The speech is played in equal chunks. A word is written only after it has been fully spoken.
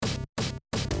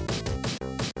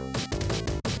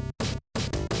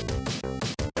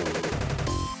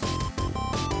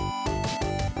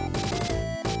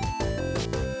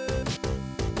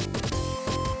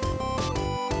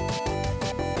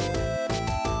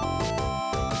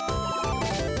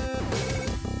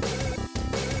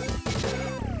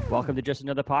Welcome to Just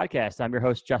Another Podcast. I'm your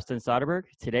host, Justin Soderberg.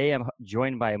 Today, I'm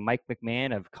joined by Mike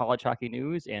McMahon of College Hockey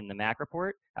News and the Mack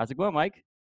Report. How's it going, Mike?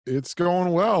 It's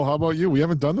going well. How about you? We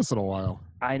haven't done this in a while.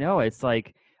 I know. It's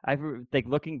like, I've like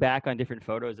looking back on different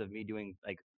photos of me doing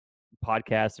like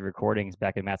podcasts and recordings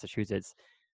back in Massachusetts.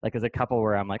 Like there's a couple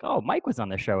where I'm like, oh, Mike was on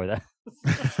the show with us.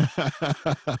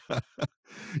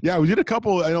 Yeah, we did a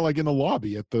couple, I know, like in the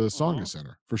lobby at the Sanger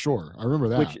Center, for sure. I remember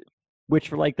that. Which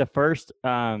for like the first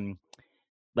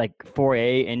like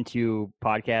foray into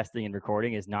podcasting and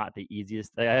recording is not the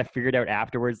easiest. I figured out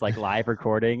afterwards, like live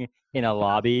recording in a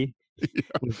lobby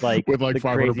was like with like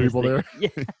 500 people there. Yeah,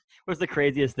 was the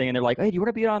craziest thing. And they're like, "Hey, do you want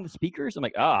to be on the speakers?" I'm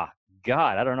like, "Oh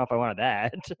God, I don't know if I wanted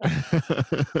that."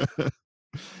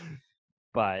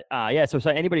 But yeah, so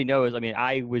anybody knows. I mean,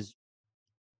 I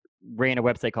ran a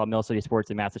website called Mill City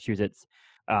Sports in Massachusetts,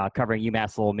 covering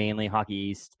UMass Lowell mainly, Hockey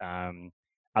East,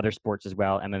 other sports as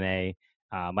well, MMA.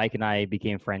 Mike and I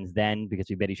became friends then because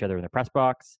we met each other in the press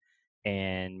box,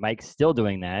 and Mike's still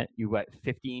doing that. You what,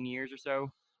 15 years or so?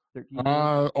 13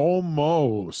 years?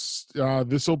 Almost.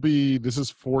 This is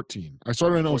 14. I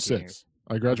started in 06. Years.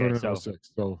 I graduated in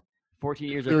 06. So 14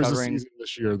 years of covering. A season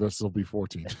this year, this will be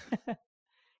 14.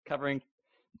 Covering,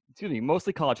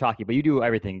 mostly college hockey, but you do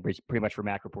everything pretty much for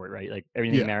Mack Report, right? Like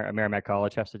everything Merrimack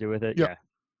College has to do with it. Yeah.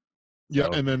 Yeah,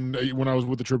 so, and then when I was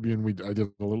with the Tribune, I did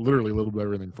literally a little bit of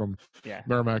everything from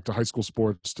Merrimack to high school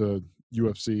sports to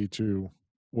UFC to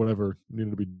whatever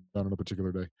needed to be done on a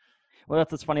particular day. Well,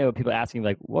 that's what's funny about people asking,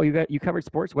 like, well, you covered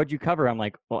sports. What'd you cover? I'm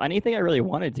like, well, anything I really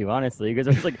wanted to, honestly,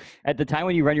 because it's like at the time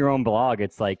when you run your own blog,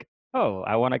 it's like, oh,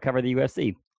 I want to cover the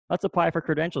UFC. Let's apply for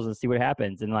credentials and see what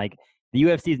happens. And like the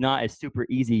UFC is not a super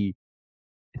easy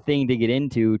thing to get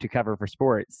into to cover for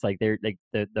sports. Like they're like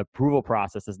the approval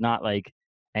process is not like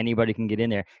anybody can get in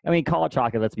there. I mean, college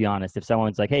hockey, let's be honest. If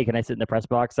someone's like, hey, can I sit in the press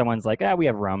box? Someone's like, we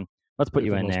have room. Let's put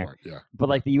you in there. Part, But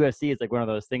like the UFC is like one of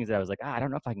those things that I was like, I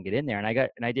don't know if I can get in there. And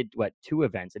I did two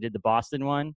events. I did the Boston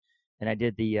one and I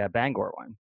did the Bangor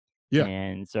one. Yeah.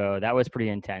 And so that was pretty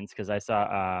intense because I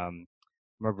saw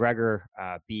McGregor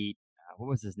beat, what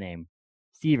was his name?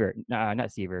 Seaver. No, not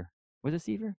Seaver. Was it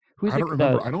Seaver? I don't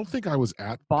remember. I don't think I was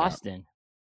at Boston. That.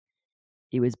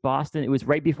 It was Boston. It was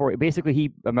right before.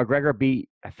 Basically, McGregor beat.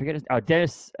 I forget his.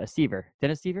 Dennis Seaver.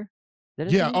 Dennis Seaver. Yeah.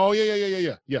 Seaver? Oh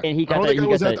yeah. And he got.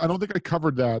 I don't think I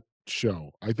covered that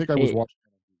show. I think I was watching.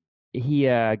 He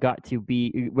got to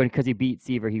be because he beat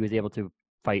Seaver. He was able to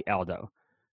fight Aldo.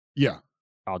 Yeah.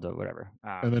 Aldo, whatever.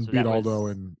 And then beat Aldo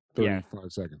in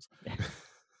 35 seconds.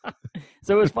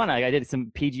 So it was fun. I did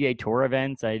some PGA Tour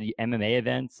events. I did MMA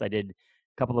events. I did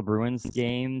a couple of Bruins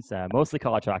games. Mostly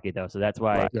college hockey though. So that's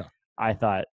why. Yeah. I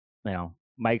thought,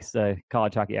 Mike's a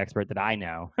college hockey expert that I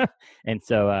know. And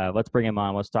so let's bring him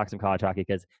on. Let's talk some college hockey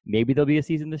because maybe there'll be a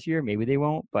season this year. Maybe they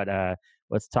won't. But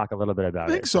let's talk a little bit about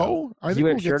it. I think so. I think you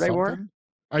wear the shirt I wore?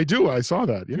 I do. I saw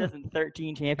that. Yeah.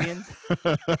 2013 champions.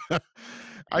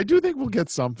 I do think we'll get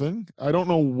something. I don't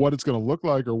know what it's going to look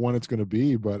like or when it's going to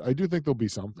be, but I do think there'll be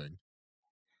something.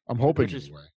 I'm hoping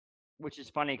anyway. Which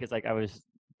is funny because like I was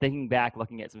thinking back,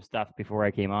 looking at some stuff before I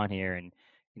came on here, and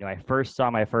I first saw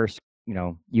my first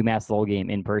UMass Lowell game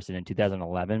in person in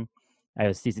 2011. I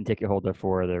was a season ticket holder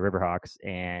for the Riverhawks,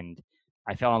 and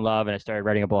I fell in love, and I started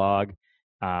writing a blog,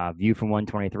 View from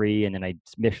 123, and then I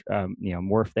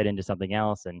morphed that into something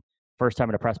else. And first time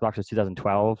in a press box was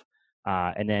 2012,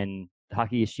 and then the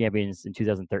Hockey East champions in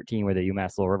 2013 were the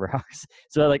UMass Lowell Riverhawks.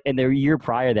 So like, and the year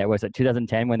prior that was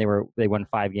 2010 when they won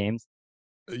 5 games.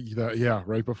 Yeah,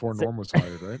 right before Norm was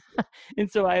hired, right? And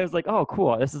so I was like, oh,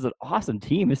 cool. This is an awesome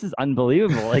team. This is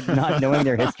unbelievable. Like not knowing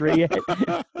their history yet.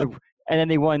 And then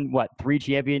they won, 3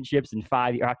 championships and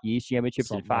 5 Hockey East championships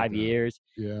Something in 5 like years.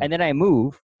 Yeah. And then I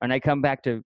move and I come back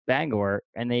to Bangor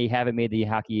and they haven't made the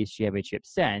Hockey East championship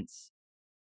since.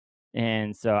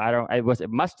 And so it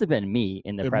must have been me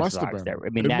in the press box there.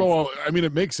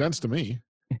 It makes sense to me.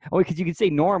 Oh, because you could say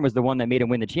Norm was the one that made him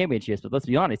win the championships, but let's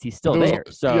be honest, he's still there.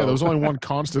 So yeah, there was only one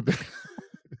constant thing.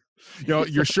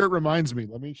 Your shirt reminds me.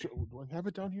 Let me show. Do I have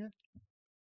it down here?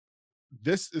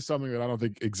 This is something that I don't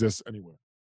think exists anywhere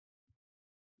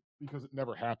because it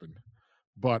never happened.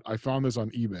 But I found this on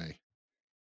eBay.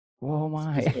 Oh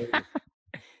my!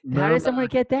 How did someone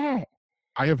get that?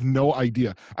 I have no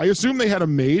idea. I assume they had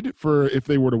them made for if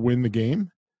they were to win the game.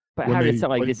 But how did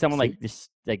someone just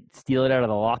steal it out of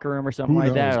the locker room or something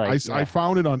like that? I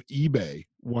found it on eBay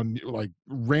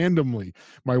randomly.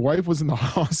 My wife was in the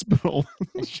hospital.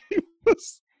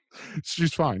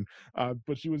 She's fine,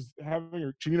 but she needed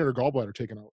her gallbladder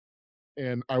taken out,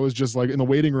 and I was just like in the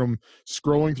waiting room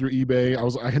scrolling through eBay.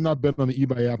 I had not been on the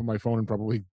eBay app on my phone in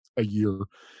probably a year.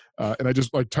 And I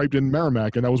just like typed in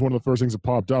Merrimack, and that was one of the first things that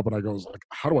popped up. And I goes like,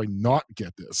 how do I not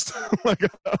get this? Like,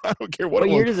 I don't care what it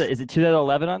year was. is it? Is it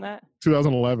 2011 on that?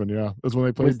 2011, yeah. That's when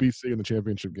they played Was BC in the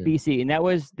championship game. BC, and that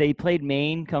was they played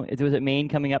Maine. Was it Maine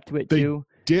coming up to it They too?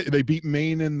 They beat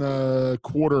Maine in the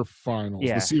quarterfinals,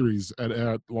 Yeah. the series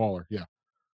at Lawler. Yeah.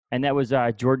 And that was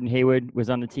Jordan Haywood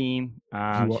was on the team. He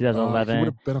would 2011.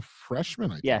 have been a freshman,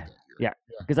 I think, Yeah, that year. yeah.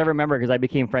 Because I remember because I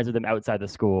became friends with him outside the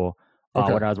school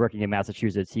Okay. when I was working in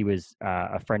Massachusetts. He was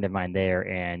a friend of mine there,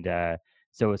 and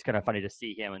so it was kind of funny to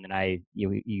see him. And then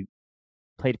he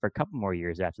played for a couple more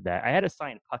years after that. I had a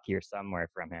signed puck here somewhere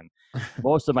from him.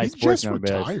 Most of my He sports just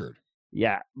memorabilia, retired.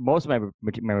 yeah, most of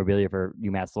my memorabilia for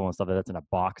UMass Lowell and stuff that's in a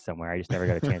box somewhere. I just never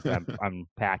got a chance to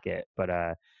unpack it.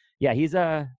 But yeah, he's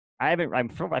I haven't. I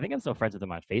think I'm still friends with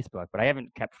him on Facebook, but I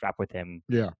haven't kept up with him.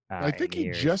 Yeah, I think he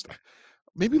years. just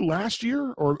maybe last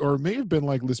year or it may have been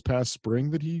like this past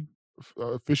spring that he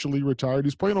officially retired.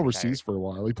 He's playing overseas for a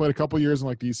while. He played a couple years in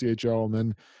like the ECHL, and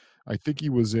then I think he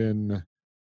was in.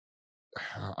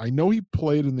 I know he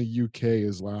played in the UK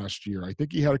his last year. I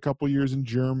think he had a couple years in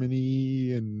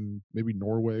Germany and maybe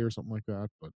Norway or something like that.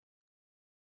 But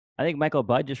I think Michael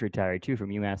Budd just retired too from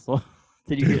UMass Lowell.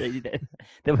 Did you hear that?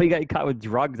 He got caught with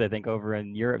drugs, I think, over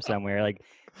in Europe somewhere. Like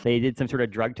they did some sort of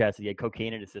drug test. He had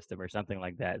cocaine in his system or something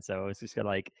like that. So it's just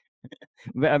like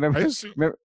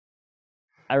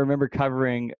I remember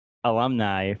covering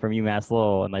alumni from UMass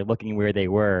Lowell and like looking where they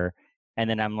were. And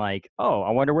then I'm like, oh,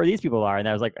 I wonder where these people are. And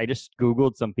I was like, I just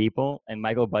Googled some people and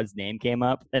Michael Budd's name came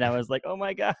up. And I was like, oh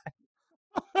my God.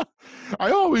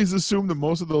 I always assume that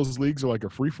most of those leagues are like a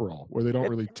free-for-all where they don't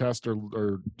really test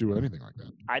or do anything like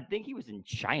that. I think he was in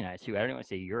China too. I don't want to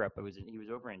say Europe. He was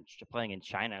over in playing in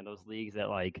China. Those leagues that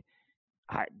like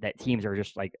that teams are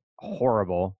just like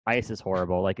horrible. Ice is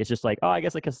horrible. Like it's just like, oh, I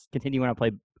guess I can continue when I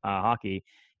play hockey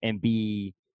and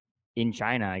be in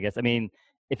China. I guess. I mean,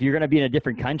 if you're gonna be in a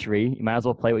different country, you might as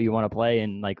well play what you want to play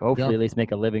and like hopefully at least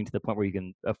make a living to the point where you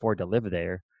can afford to live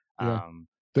there. Yeah.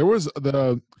 There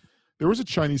was a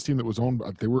Chinese team that was owned by,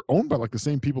 they were owned by like the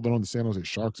same people that owned the San Jose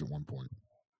Sharks at one point.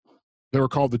 They were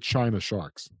called the China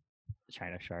Sharks.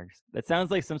 China Sharks. That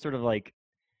sounds like some sort of like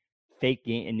fake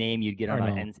name you'd get on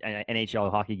an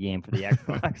NHL hockey game for the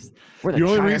Xbox. The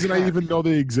only reason I even know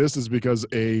they exist is because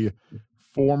a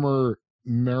former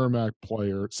Merrimack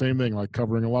player, same thing, like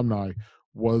covering alumni,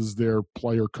 was their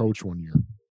player coach one year.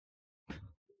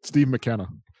 Steve McKenna,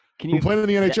 who played in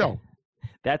the NHL.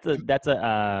 That's a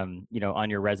on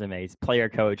your resumes, player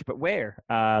coach, but where?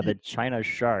 The China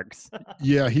Sharks.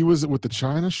 Yeah, he was with the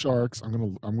China Sharks. I'm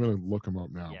gonna look him up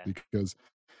now because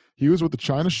he was with the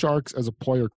China Sharks as a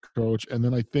player coach, and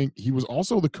then I think he was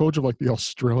also the coach of like the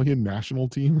Australian national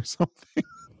team or something.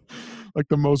 Like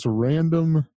the most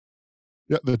random.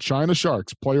 Yeah, the China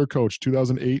Sharks player coach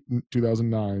 2008 and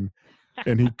 2009,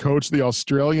 and he coached the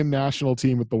Australian national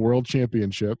team at the World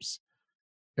Championships.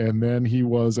 And then he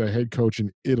was a head coach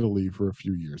in Italy for a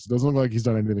few years. It doesn't look like he's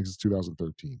done anything since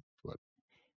 2013.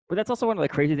 But that's also one of the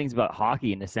crazy things about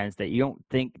hockey in the sense that I don't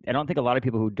think a lot of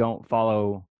people who don't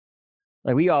follow,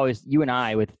 like you and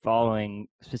I, with following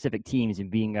specific teams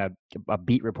and being a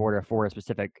beat reporter for a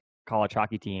specific college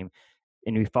hockey team,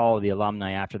 and we follow the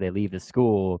alumni after they leave the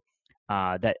school,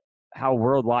 that how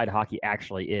worldwide hockey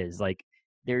actually is. Like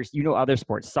there's, other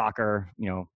sports, soccer,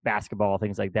 basketball,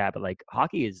 things like that. But like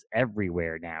hockey is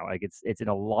everywhere now. Like it's in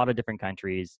a lot of different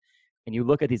countries. And you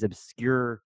look at these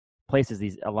obscure places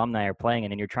these alumni are playing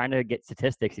in, and you're trying to get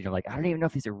statistics, and you're like, I don't even know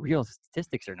if these are real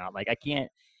statistics or not. Like I can't.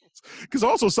 Because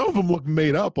also some of them look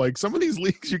made up. Like some of these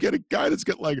leagues, you get a guy that's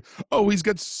got like, oh, he's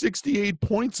got 68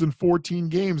 points in 14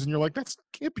 games. And you're like, that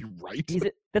can't be right.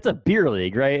 That's a beer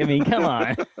league, right? I mean, come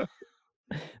on.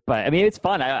 But I mean, it's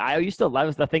fun. I used to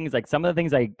love the things, like some of the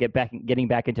things I getting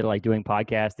back into like doing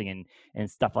podcasting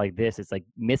and stuff like this. It's like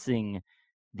missing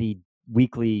the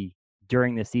weekly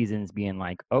during the seasons being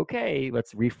like, okay,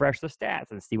 let's refresh the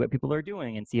stats and see what people are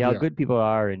doing and see how good people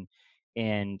are and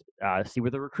see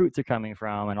where the recruits are coming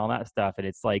from and all that stuff. And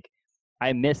it's like,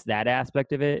 I miss that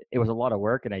aspect of it. It was a lot of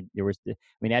work. And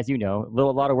as you know, a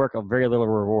lot of work, very little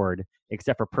reward,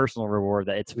 except for personal reward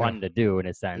that it's fun to do in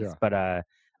a sense. Yeah. But,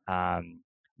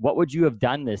 what would you have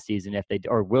done this season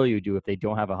or will you do if they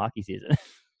don't have a hockey season?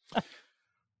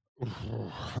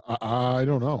 I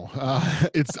don't know.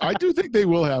 I do think they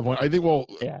will have one. I think,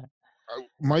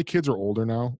 my kids are older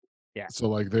now. Yeah. So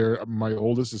like my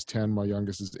oldest is 10, my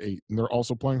youngest is 8, and they're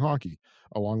also playing hockey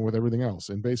along with everything else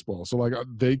in baseball. So like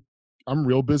I'm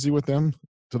real busy with them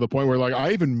to the point where like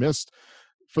I even missed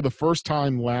for the first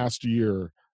time last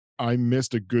year. I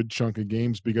missed a good chunk of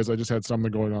games because I just had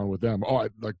something going on with them. Oh,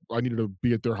 I needed to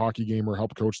be at their hockey game or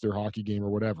help coach their hockey game or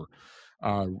whatever.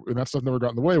 And that stuff never got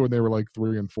in the way when they were like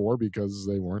 3 and 4 because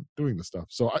they weren't doing the stuff.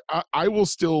 So I will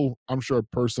still, I'm sure,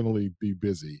 personally be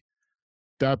busy.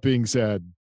 That being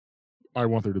said, I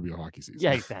want there to be a hockey season.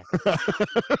 Yeah, exactly.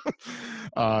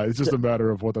 It's just a matter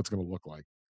of what that's going to look like.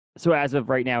 So as of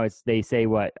right now, it's they say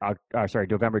what?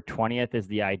 November 20th is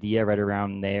the idea, right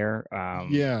around there.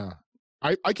 Yeah,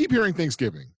 I keep hearing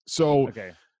Thanksgiving. So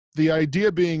Okay. the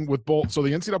idea being with both. So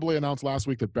the NCAA announced last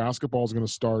week that basketball is going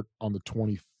to start on the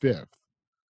 25th.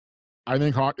 I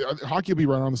think hockey will be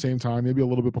right around the same time, maybe a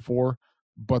little bit before.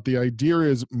 But the idea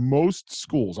is most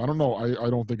schools, I don't know, I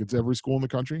don't think it's every school in the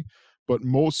country, but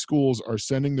most schools are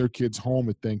sending their kids home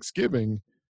at Thanksgiving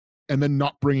and then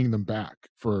not bringing them back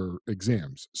for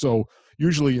exams. So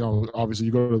usually, obviously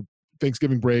you go to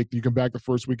Thanksgiving break, you come back the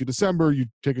first week of December, you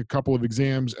take a couple of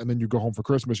exams, and then you go home for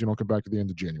Christmas. You don't come back to the end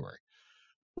of January.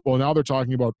 Well, now they're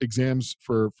talking about exams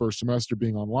for first semester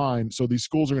being online. So these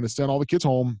schools are going to send all the kids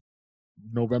home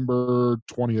November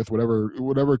 20th,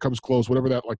 whatever comes close, whatever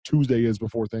that like Tuesday is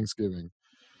before Thanksgiving.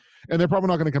 And they're probably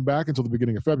not going to come back until the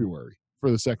beginning of February for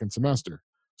the second semester.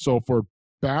 So for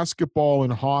basketball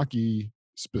and hockey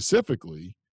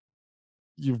specifically,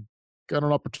 you've got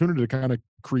an opportunity to kind of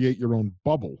create your own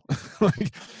bubble.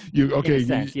 Like you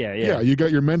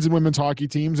got your men's and women's hockey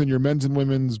teams and your men's and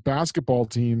women's basketball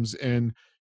teams, and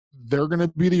they're going to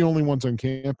be the only ones on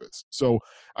campus. So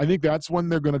I think that's when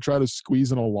they're going to try to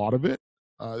squeeze in a lot of it.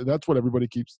 That's what everybody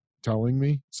keeps telling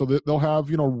me. So that they'll have,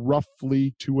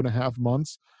 roughly 2.5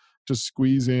 months to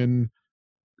squeeze in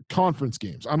conference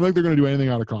games. I don't think they're going to do anything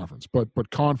out of conference, but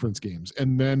conference games.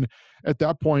 And then at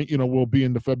that point, we'll be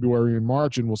into February and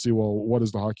March, and we'll see, well, what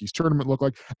does the Hockey East tournament look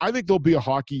like? I think there'll be a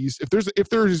Hockey East. If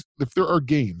there are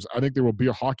games, I think there will be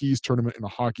a Hockey East tournament and a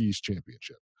Hockey East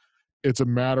championship. It's a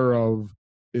matter of,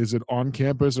 is it on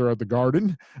campus or at the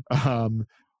Garden?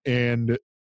 And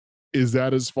is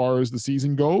that as far as the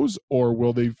season goes, or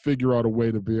will they figure out a way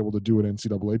to be able to do an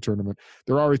NCAA tournament?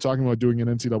 They're already talking about doing an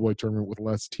NCAA tournament with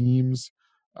less teams.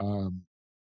 So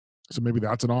maybe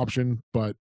that's an option,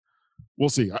 but we'll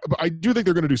see. I do think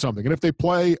they're going to do something. And if they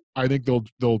play, I think they'll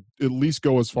at least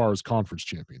go as far as conference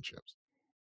championships.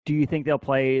 Do you think they'll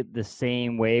play the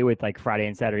same way with like Friday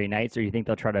and Saturday nights, or you think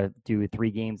they'll try to do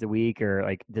 3 games a week, or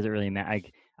like does it really matter?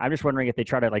 Like, I'm just wondering if they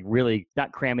try to like really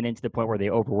not cram it into the point where they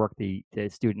overwork the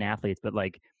student athletes, but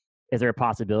like, is there a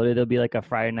possibility there'll be like a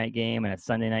Friday night game and a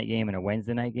Sunday night game and a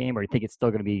Wednesday night game, or you think it's still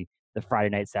going to be the Friday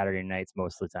night, Saturday nights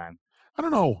most of the time? I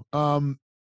don't know.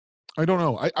 I don't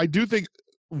know. I do think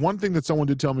one thing that someone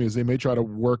did tell me is they may try to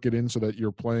work it in so that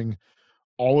you're playing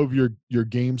all of your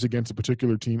games against a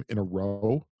particular team in a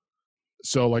row.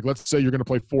 So, like, let's say you're going to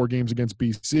play 4 games against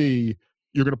BC,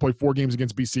 you're going to play 4 games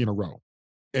against BC in a row.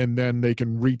 And then they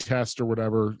can retest or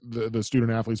whatever the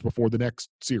student athletes before the next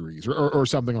series or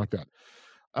something like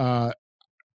that.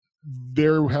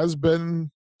 There has been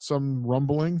some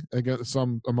rumbling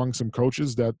among some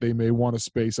coaches that they may want to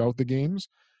space out the games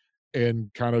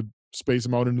and kind of space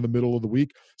them out into the middle of the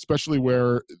week, especially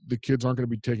where the kids aren't going to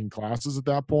be taking classes at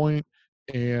that point.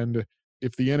 And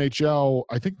if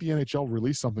I think the NHL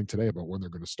released something today about when they're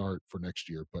going to start for next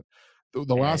year, but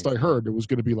the last I heard, it was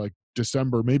going to be like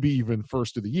December, maybe even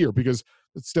first of the year, because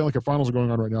the Stanley Cup Finals are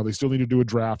going on right now. They still need to do a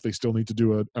draft. They still need to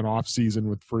do an off season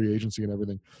with free agency and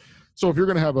everything. So if you're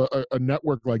going to have a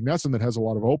network like Nesson that has a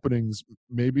lot of openings,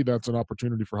 maybe that's an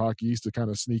opportunity for Hockey East to kind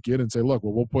of sneak in and say, look,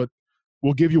 well,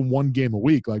 we'll give you 1 game a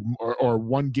week, like or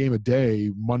 1 game a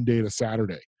day, Monday to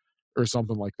Saturday, or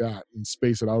something like that, and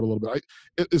space it out a little bit.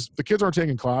 The kids aren't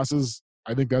taking classes.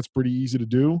 I think that's pretty easy to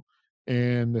do,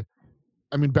 and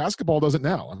I mean, basketball does it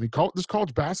now. I mean, there's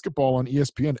college basketball on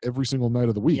ESPN every single night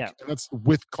of the week, and that's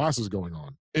with classes going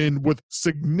on and with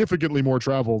significantly more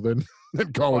travel than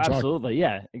college hockey. Absolutely,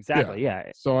 yeah, exactly,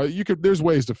 yeah. So there's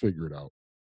ways to figure it out.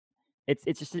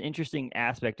 It's just an interesting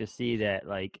aspect to see that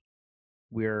like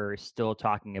we're still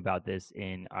talking about this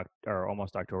in or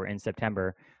almost October, in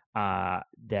September,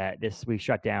 that we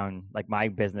shut down, like my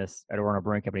business at Orono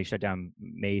Brewing Company shut down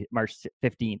March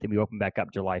 15th, and we opened back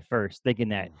up July 1st, thinking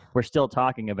that we're still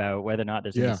talking about whether or not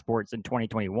there's any sports in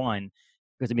 2021.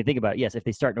 Because I mean, think about it, yes, if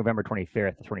they start November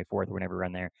 25th, 24th, or whenever we're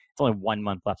on there, it's only 1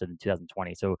 month left in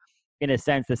 2020. So in a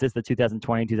sense, this is the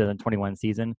 2020-2021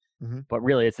 season, but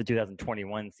really it's the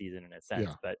 2021 season in a sense.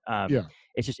 But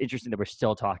it's just interesting that we're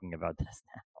still talking about this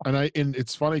now. And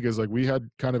it's funny because like we had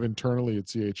kind of internally at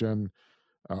CHN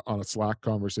on a Slack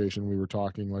conversation, we were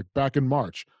talking like back in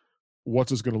March,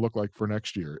 what's this going to look like for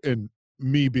next year? And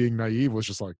me being naive was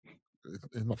just like,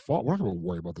 in the fall, we're not going to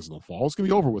worry about this in the fall. It's going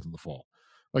to be over with in the fall.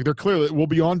 Like they're clearly, we'll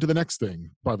be on to the next thing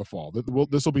by the fall.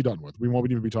 This will be done with. We won't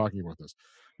even be talking about this.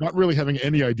 Not really having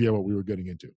any idea what we were getting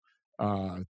into.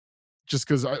 Just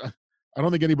because I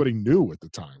don't think anybody knew at the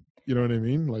time. You know what I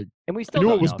mean? Like, And we I still knew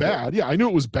don't it was know. bad. Yeah, I knew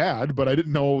it was bad, but I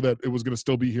didn't know that it was going to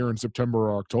still be here in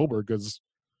September or October because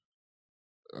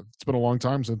it's been a long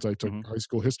time since I took high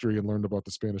school history and learned about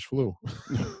the Spanish flu.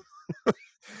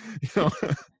 You know?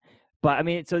 But I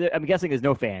mean, so I'm guessing there's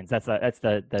no fans. That's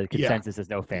the consensus is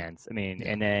no fans. I mean,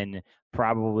 and then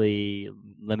probably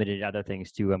limited other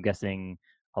things too. I'm guessing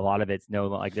a lot of it's no,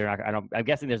 like they're not. I'm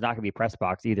guessing there's not going to be a press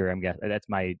box either. That's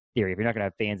my theory. If you're not going to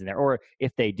have fans in there, or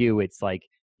if they do, it's like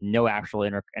no actual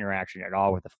interaction at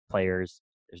all with the players.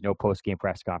 There's no post game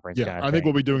press conference. Yeah, kind of I think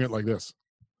we'll be doing it like this.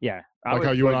 Yeah, like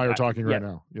how you and I are talking right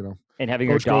now. You know, and having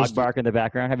your dog bark in the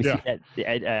background. Have you seen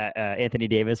that Anthony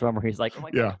Davis one where he's like, "Oh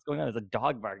my god, what's going on? There's a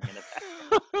dog barking in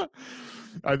the background."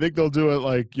 I think they'll do it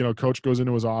like, you know, coach goes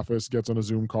into his office, gets on a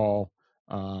Zoom call.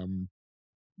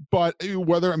 But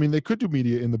whether, I mean, they could do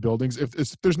media in the buildings. If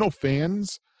there's no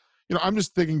fans, you know, I'm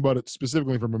just thinking about it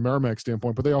specifically from a Merrimack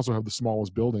standpoint, but they also have the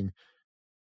smallest building.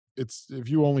 It's, if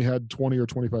you only had 20 or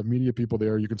 25 media people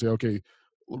there, you can say, okay,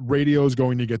 radio is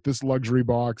going to get this luxury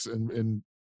box and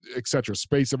et cetera,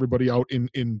 space everybody out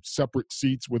in separate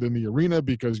seats within the arena,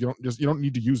 because you don't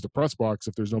need to use the press box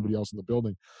if there's nobody else in the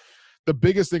building. The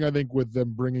biggest thing I think with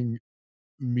them bringing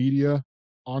media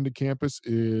onto campus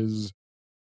is,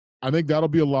 I think that'll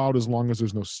be allowed as long as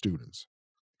there's no students,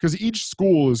 because each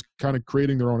school is kind of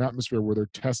creating their own atmosphere where they're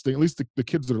testing, at least the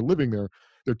kids that are living there,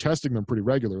 they're testing them pretty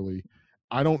regularly.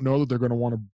 I don't know that they're going to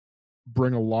want to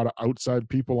bring a lot of outside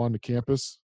people onto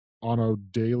campus on a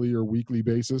daily or weekly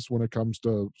basis when it comes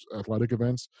to athletic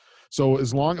events. So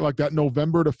as long, like that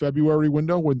November to February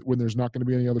window when there's not going to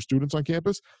be any other students on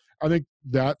campus, I think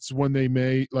that's when they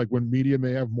may, like when media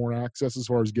may have more access as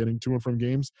far as getting to and from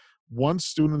games. Once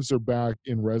students are back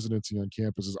in residency on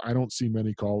campuses, I don't see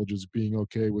many colleges being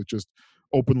okay with just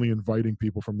openly inviting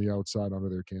people from the outside onto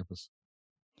their campus.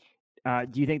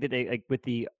 Do you think that they, like with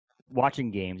the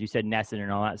watching games, you said Nesson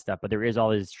and all that stuff, but there is all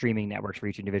these streaming networks for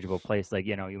each individual place. Like,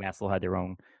 you know, UMass had their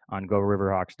own on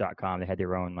GoRiverHawks.com. They had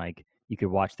their own, like, you could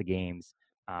watch the games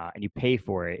and you pay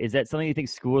for it. Is that something you think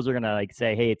schools are going to like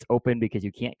say, hey, it's open because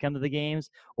you can't come to the games,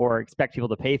 or expect people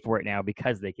to pay for it now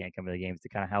because they can't come to the games to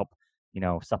kind of help, you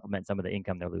know, supplement some of the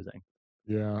income they're losing?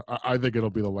 Yeah, I think it'll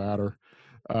be the latter.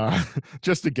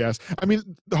 Just a guess. I mean,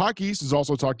 the Hockey East has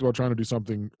also talked about trying to do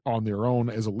something on their own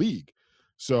as a league.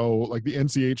 So, like the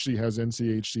NCHC has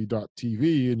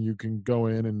NCHC.TV, and you can go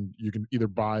in and you can either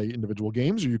buy individual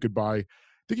games, or you could buy, I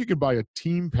think you could buy a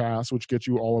team pass, which gets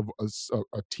you all of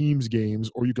a team's games,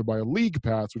 or you could buy a league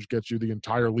pass, which gets you the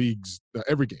entire league's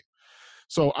every game.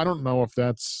 So, I don't know if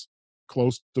that's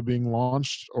close to being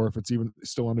launched or if it's even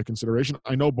still under consideration.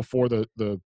 I know before the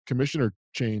commissioner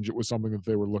change, it was something that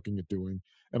they were looking at doing,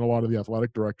 and a lot of the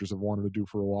athletic directors have wanted to do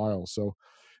for a while. So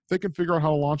if they can figure out how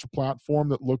to launch a platform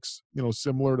that looks, you know,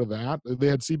 similar to that. They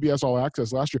had CBS All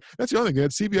Access last year. That's the other thing. They had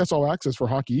CBS All Access for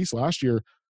Hockey East last year,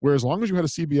 where as long as you had a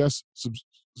CBS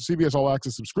All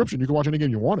Access subscription, you could watch any game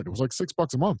you wanted. It was like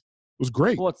 $6 a month. It was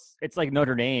great. Well, it's like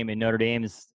Notre Dame, and Notre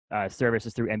Dame's service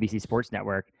is through NBC Sports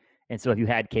Network. And so if you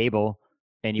had cable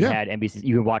and you had NBC,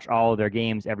 you could watch all of their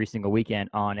games every single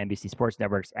weekend on NBC Sports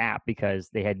Network's app because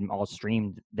they had them all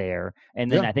streamed there.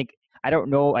 And then I think, I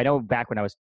know back when I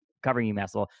was covering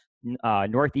UMass,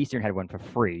 Northeastern had one for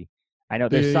free. I know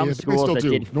there's some schools that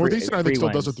did Northeastern, I think, still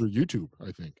does it ones. through YouTube,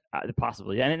 I think.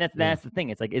 Possibly. And that's the thing.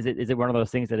 It's like, is it one of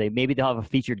those things that maybe they'll have a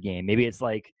featured game? Maybe it's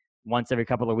like once every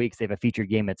couple of weeks they have a featured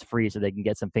game that's free so they can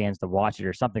get some fans to watch it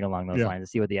or something along those lines to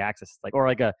see what the access is like. Or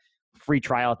like a free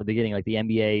trial at the beginning, like the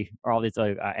NBA or all these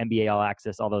NBA All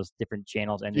Access, all those different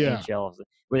channels and the NHL,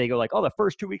 where they go like, oh, the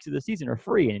first 2 weeks of the season are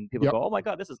free. And people go, oh my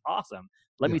God, this is awesome.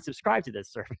 Let me subscribe to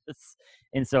this service.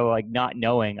 And so, like, not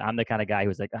knowing, I'm the kind of guy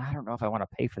who's like, I don't know if I want to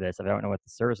pay for this if I don't know what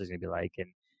the service is going to be like. And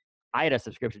I had a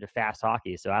subscription to Fast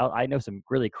Hockey, so I know some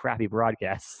really crappy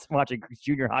broadcasts watching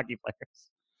junior hockey players.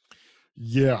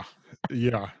 Yeah,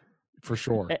 for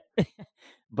sure.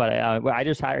 But I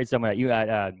just hired someone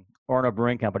at Orno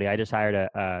Brewing Company. I just hired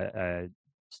a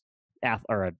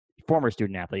former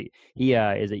student athlete. He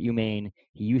is at UMaine.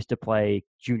 He used to play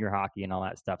junior hockey and all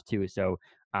that stuff too. So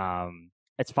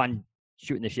it's fun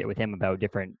shooting the shit with him about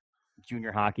different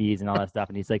junior hockeys and all that stuff.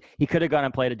 And he's like, he could have gone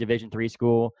and played at Division III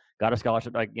school, got a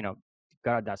scholarship, like, you know,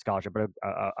 got that scholarship, but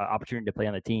an opportunity to play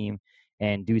on the team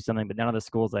and do something. But none of the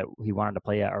schools that he wanted to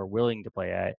play at or willing to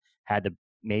play at had the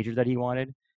majors that he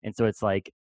wanted. And so it's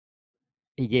like,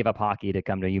 he gave up hockey to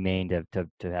come to UMaine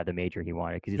to have the major he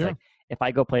wanted. Cause he's like, if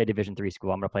I go play a Division III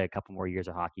school, I'm going to play a couple more years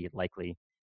of hockey likely.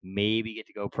 maybe get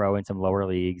to go pro in some lower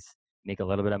leagues, make a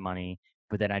little bit of money,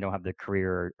 but then I don't have the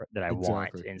career that I want.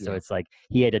 Exactly. And so it's like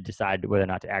he had to decide whether or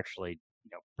not to actually,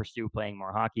 pursue playing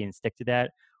more hockey and stick to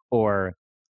that, or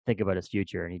think about his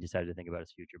future. And he decided to think about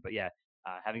his future. But yeah,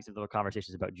 having some little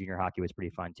conversations about junior hockey was pretty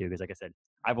fun too. Because like I said,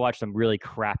 I've watched some really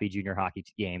crappy junior hockey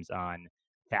games on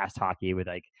Fast Hockey with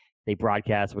like they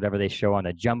broadcast whatever they show on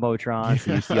the jumbotron,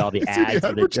 so you see all the ads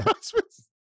for the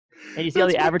and you see all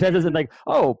the advertisements and like,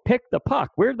 oh, pick the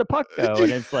puck. Where'd the puck go?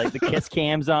 And it's like the kiss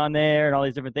cams on there and all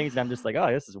these different things. And I'm just like,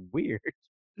 oh, this is weird.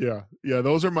 Yeah,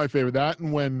 those are my favorite. That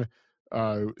and when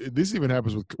this even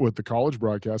happens with the college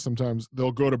broadcast. Sometimes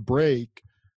they'll go to break.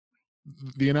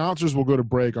 The announcers will go to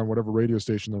break on whatever radio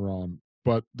station they're on,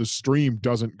 but the stream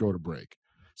doesn't go to break.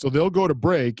 So they'll go to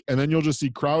break, and then you'll just see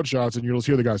crowd shots, and you'll just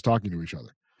hear the guys talking to each other.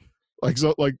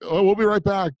 Oh, we'll be right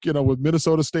back, with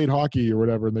Minnesota State hockey or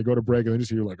whatever, and they go to break, and they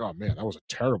just hear like, oh man, that was a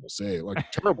terrible save, like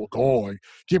terrible goal. Like,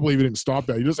 can't believe he didn't stop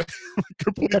that. You just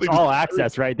completely. That's all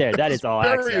access right there. That is all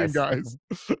access, guys.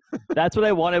 That's what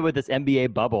I wanted with this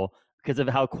NBA bubble because of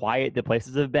how quiet the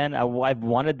places have been. I've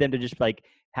wanted them to just like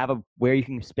have where you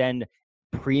can spend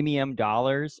premium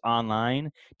dollars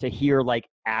online to hear like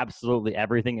absolutely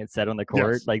everything that's said on the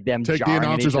court, yes. like them take jarring the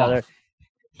announcers at each other. off.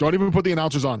 Don't even put the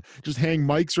announcers on. Just hang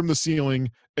mics from the ceiling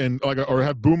and or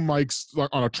have boom mics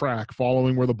on a track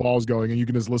following where the ball's going, and you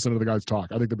can just listen to the guys talk.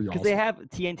 I think that'd be awesome. Because they have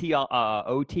TNT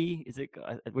OT,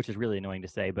 which is really annoying to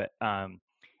say, but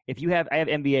if you have, I have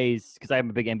NBA's because I'm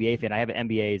a big NBA fan. I have an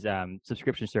NBA's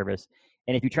subscription service,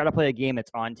 and if you try to play a game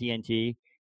that's on TNT,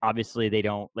 obviously they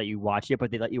don't let you watch it, but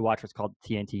they let you watch what's called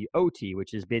TNT OT,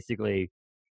 which is basically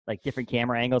like different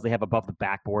camera angles they have above the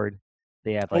backboard.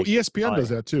 They have like ESPN does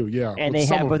that too, yeah. And they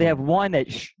have one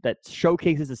that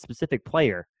showcases a specific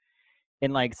player,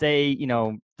 and like say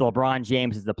LeBron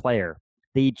James is the player.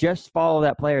 They just follow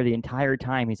that player the entire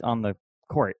time he's on the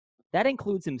court. That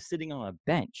includes him sitting on a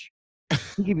bench.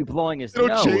 He could be blowing his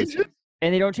nose,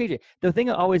 and they don't change it. The thing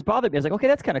that always bothered me is like, okay,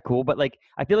 that's kind of cool, but like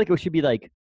I feel like it should be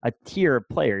like a tier of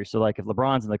players. So like if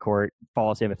LeBron's in the court,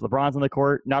 follows him. If LeBron's on the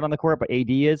court, not on the court, but AD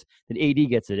is, then AD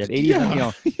gets it. If AD,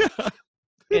 yeah.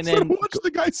 And then watch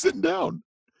the guy sitting down.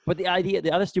 But the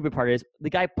other stupid part is the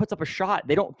guy puts up a shot.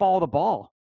 They don't follow the ball.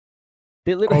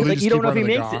 They literally, like, you don't know if he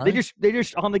makes it. They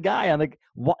just on the guy. I'm like,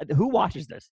 who watches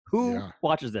this? Who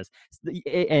watches this?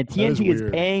 And TNT is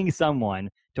paying someone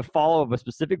to follow up a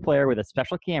specific player with a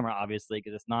special camera, obviously,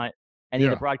 because it's not any of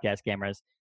the broadcast cameras.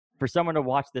 For someone to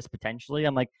watch this potentially,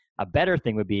 I'm like, a better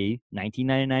thing would be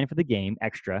 $19.99 for the game,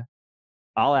 extra,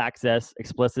 all access,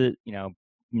 explicit,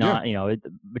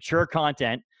 mature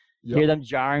content. Hear them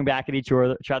jarring back at each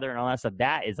other and all that stuff.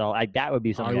 That is all. That would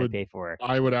be something I'd pay for.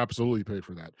 I would absolutely pay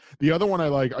for that. The other one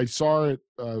I saw it.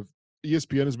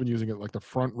 ESPN has been using it like the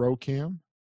front row cam.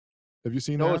 Have you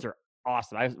seen those? Those are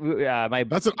awesome.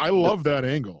 I love that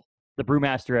angle. The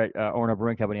brewmaster at Orono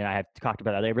Brewing Company and I have talked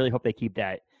about that. I really hope they keep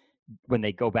that when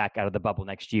they go back out of the bubble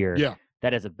next year. Yeah,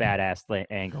 that is a badass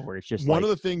angle where it's just one of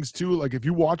the things too. Like if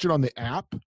you watch it on the app,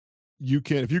 you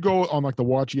can. If you go on like the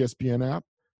Watch ESPN app,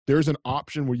 there's an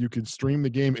option where you can stream the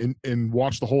game and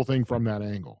watch the whole thing from that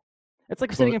angle. It's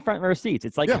like sitting in front row seats.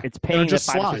 It's like it's paying the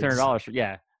 $500-$600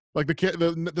 for Like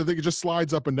the thing just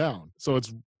slides up and down, so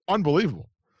it's unbelievable.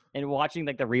 And watching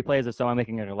like the replays of someone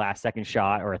making a last second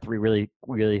shot or a really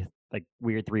like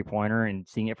weird 3-pointer and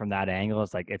seeing it from that angle,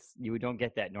 it's like you don't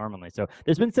get that normally. So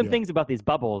there's been some things about these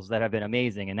bubbles that have been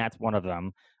amazing, and that's one of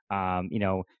them.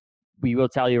 We will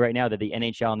tell you right now that the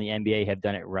NHL and the NBA have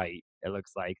done it right. It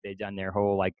looks like they've done their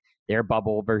whole like their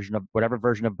bubble version of whatever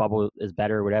version of bubble is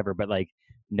better or whatever, but like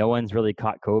no one's really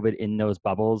caught COVID in those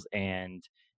bubbles and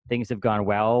things have gone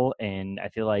well. And I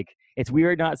feel like it's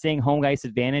weird not seeing home ice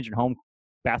advantage and home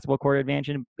basketball court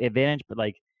advantage, but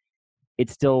like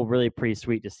it's still really pretty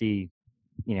sweet to see,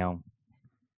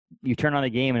 you turn on the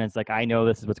game and it's like, I know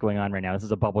this is what's going on right now. This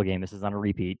is a bubble game. This is on a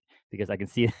repeat because I can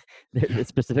see the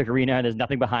specific arena and there's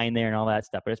nothing behind there and all that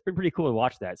stuff. But it's been pretty cool to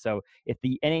watch that. So if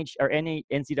the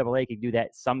NCAA could do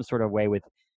that some sort of way with,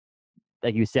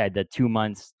 like you said, the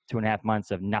 2.5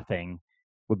 months of nothing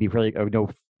would be really, or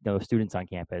no students on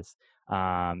campus,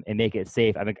 and make it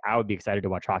safe. I think I would be excited to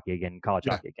watch hockey again, college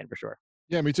hockey again for sure.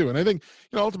 Yeah, me too. And I think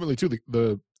ultimately too,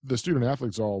 the student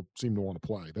athletes all seem to want to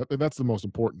play. That's the most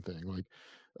important thing. Like,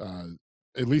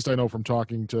 at least I know from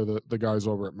talking to the guys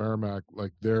over at Merrimack,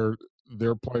 like their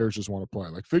players just want to play.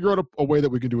 Like figure out a way that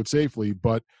we can do it safely,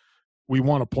 but we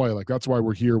want to play. Like that's why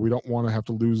we're here. We don't want to have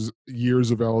to lose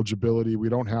years of eligibility. We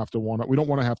don't want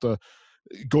to have to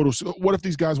go to. What if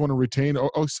these guys want to retain?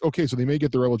 Okay, so they may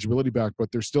get their eligibility back,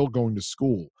 but they're still going to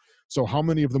school. So how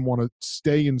many of them want to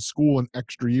stay in school an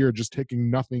extra year, just taking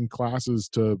nothing classes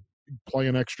to play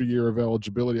an extra year of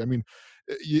eligibility. I mean,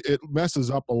 it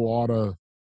messes up a lot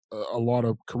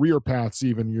of career paths.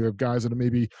 Even you have guys that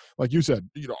maybe, like you said,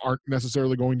 aren't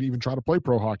necessarily going to even try to play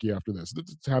pro hockey after this.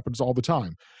 This happens all the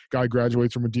time. Guy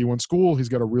graduates from a D1 school, he's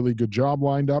got a really good job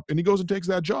lined up, and he goes and takes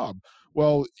that job.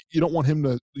 Well, you don't want him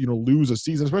to lose a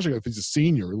season, especially if he's a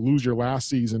senior, lose your last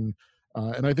season.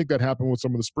 And I think that happened with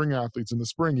some of the spring athletes in the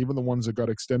spring, even the ones that got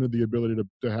extended the ability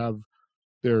to have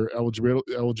their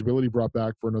eligibility brought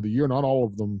back for another year. Not all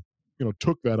of them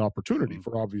took that opportunity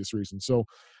for obvious reasons. So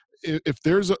if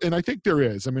there's and I think there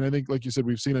is. I mean, I think, like you said,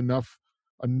 we've seen enough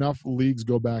leagues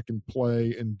go back and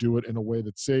play and do it in a way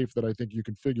that's safe, that I think you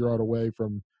can figure out a way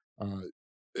from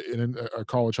in a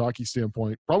college hockey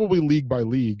standpoint, probably league by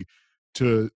league,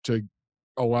 to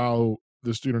allow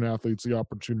the student athletes the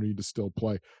opportunity to still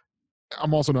play.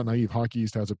 I'm also not naive. Hockey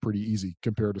East has it pretty easy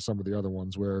compared to some of the other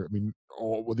ones where, I mean,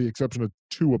 with the exception of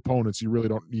 2 opponents, you really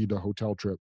don't need a hotel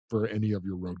trip for any of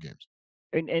your road games.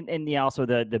 And also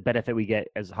the benefit we get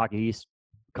as Hockey East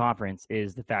conference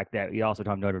is the fact that we also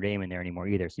don't have Notre Dame in there anymore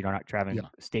either. So you're not traveling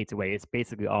states away. It's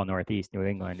basically all Northeast New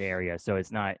England area. So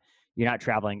you're not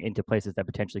traveling into places that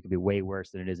potentially could be way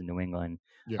worse than it is in New England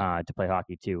to play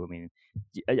hockey too. I mean,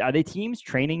 are they teams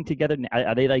training together?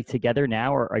 Are they like together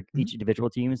now, or are each individual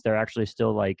teams, they're actually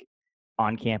still like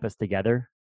on campus together?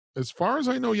 As far as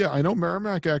I know, yeah. I know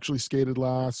Merrimack actually skated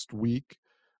last week.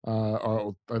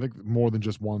 I think more than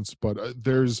just once, but a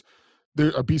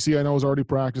BC I know has already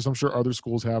practiced. I'm sure other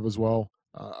schools have as well.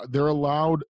 They're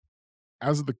allowed,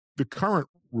 as the current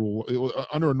rule,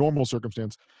 under a normal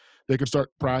circumstance, they could start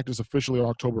practice officially on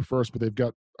October 1st, but they've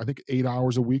got, I think, 8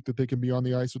 hours a week that they can be on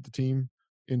the ice with the team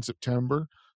in September.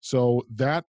 So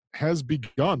that has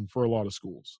begun for a lot of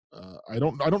schools. I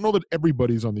don't know that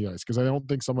everybody's on the ice, because I don't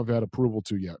think some have had approval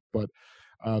to yet. But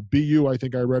BU, I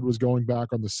think I read, was going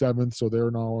back on the 7th, so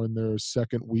they're now in their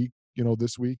second week,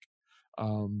 this week.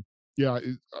 Yeah,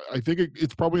 I think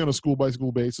it's probably on a school by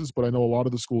school basis, but I know a lot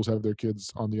of the schools have their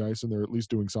kids on the ice, and they're at least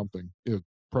doing something,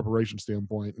 preparation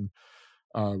standpoint, and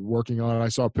working on it. I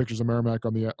saw pictures of Merrimack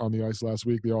on the ice last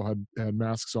week. They all had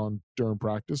masks on during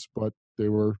practice, but they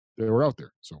were out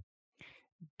there. So,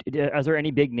 are there any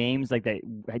big names like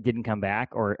that didn't come back,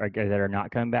 or that are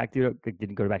not coming back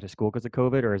didn't go back to school because of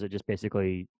COVID, or is it just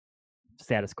basically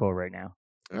status quo right now?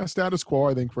 Status quo,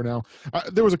 I think, for now.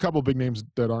 There was a couple of big names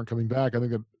that aren't coming back. I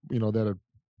think that that are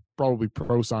probably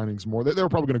pro signings more. They were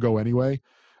probably going to go anyway.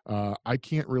 I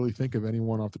can't really think of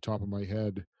anyone off the top of my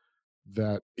head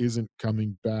that isn't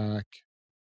coming back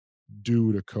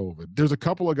due to COVID. There's a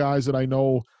couple of guys that I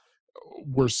know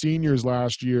were seniors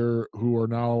last year who are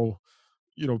now,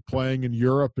 playing in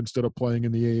Europe instead of playing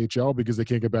in the AHL because they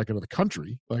can't get back into the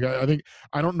country. Like, I think,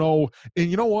 I don't know.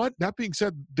 And you know what? That being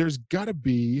said, there's got to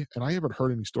be, and I haven't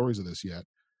heard any stories of this yet,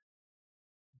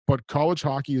 but college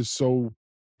hockey is so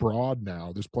broad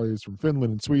now. There's players from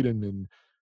Finland and Sweden, and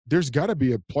there's got to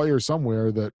be a player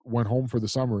somewhere that went home for the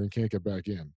summer and can't get back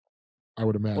in, I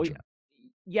would imagine. Well,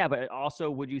 yeah, but also,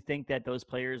 would you think that those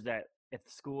players, that if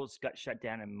schools got shut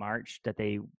down in March, that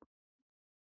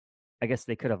I guess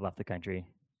they could have left the country,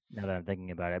 now that I'm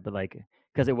thinking about it, but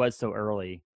because it was so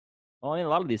early. Well, I mean, a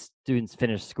lot of these students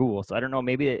finished school, so I don't know.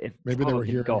 Maybe they were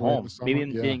here didn't go anyway home. Maybe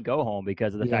they didn't go home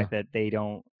because of the fact that they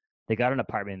got an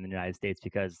apartment in the United States,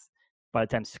 because by the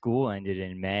time school ended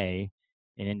in May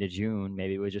and into June,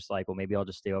 maybe it was just like, well, maybe I'll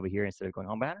just stay over here instead of going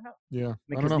home. But I don't know. Yeah,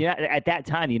 Because at that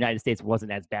time, the United States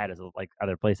wasn't as bad as like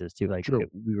other places too.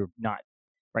 We were not.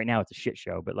 Right now, it's a shit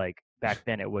show, but back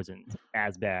then, it wasn't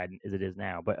as bad as it is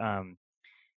now. But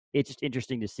it's just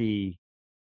interesting to see.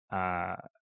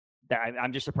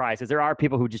 I'm just surprised, because there are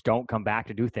people who just don't come back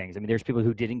to do things. I mean, there's people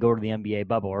who didn't go to the NBA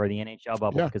bubble or the NHL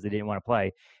bubble because they didn't want to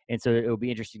play. And so it'll be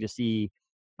interesting to see,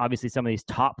 obviously, some of these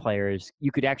top players,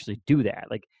 you could actually do that.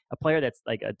 Like a player that's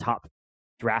like a top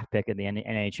draft pick in the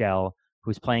NHL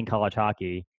who's playing college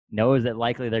hockey knows that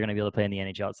likely they're going to be able to play in the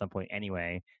NHL at some point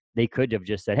anyway. They could have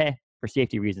just said, hey, for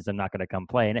safety reasons, I'm not going to come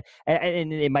play.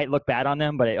 And it might look bad on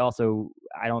them, but I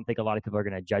don't think a lot of people are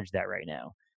going to judge that right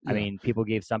now. I mean, people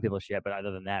gave some people shit, but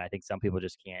other than that, I think some people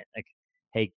just can't. Like,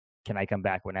 hey, can I come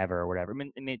back whenever or whatever?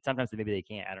 I mean sometimes maybe they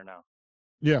can't. I don't know.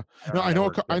 Yeah, I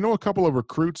know a couple of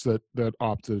recruits that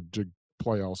opted to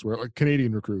play elsewhere, like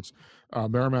Canadian recruits.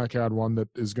 Merrimack had one that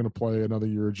is going to play another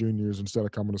year of juniors instead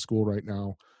of coming to school right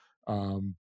now.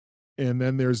 And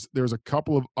then there's a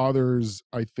couple of others,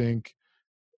 I think,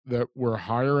 that were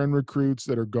higher end recruits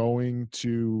that are going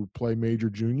to play major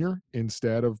junior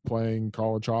instead of playing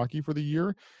college hockey for the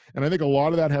year. And I think a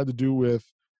lot of that had to do with,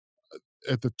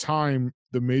 at the time,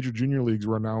 the major junior leagues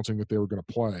were announcing that they were going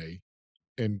to play,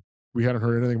 and we hadn't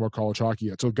heard anything about college hockey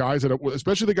yet. So guys that,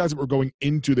 especially the guys that were going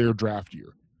into their draft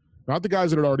year, not the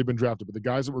guys that had already been drafted, but the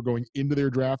guys that were going into their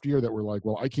draft year that were like,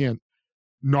 well, I can't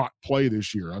not play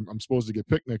this year. I'm supposed to get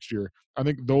picked next year. I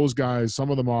think those guys, some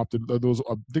of them opted. I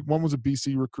think one was a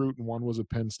BC recruit and one was a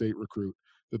Penn State recruit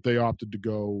that they opted to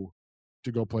go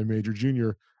play major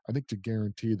junior. I think to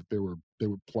guarantee that they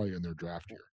would play in their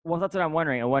draft year. Well, that's what I'm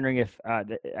wondering. I'm wondering if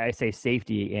I say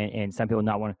safety and some people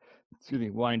not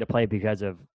wanting to play because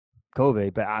of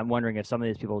COVID, but I'm wondering if some of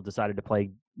these people decided to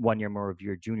play 1 year more of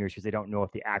your juniors because they don't know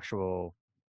if the actual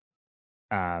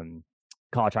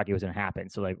college hockey was going to happen.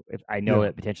 So like if I know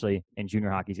that potentially in junior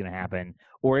hockey is going to happen,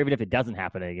 or even if it doesn't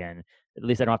happen again, at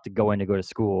least I don't have to go to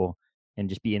school and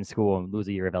just be in school and lose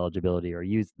a year of eligibility or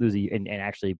and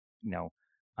actually,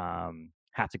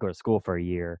 have to go to school for a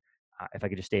year. If I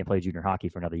could just stay and play junior hockey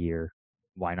for another year,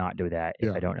 why not do that?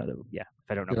 If I don't know if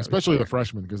I don't know. Especially the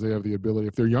freshmen, because they have the ability,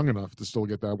 if they're young enough, to still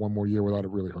get that 1 more year without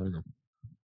it really hurting them.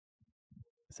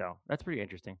 So that's pretty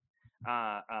interesting.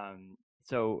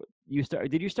 So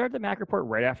did you start the Mack Report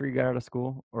right after you got out of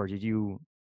school, or did you?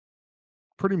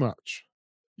 Pretty much.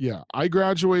 Yeah. I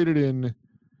graduated in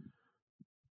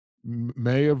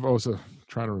May of 06.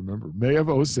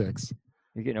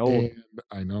 You're getting old. And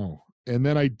I know. And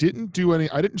then I didn't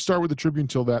start with the Tribune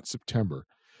until that September.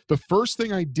 The first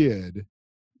thing I did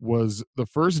was the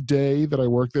first day that I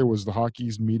worked there was the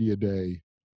Hockey's Media Day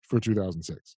for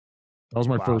 2006. That was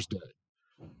my first day.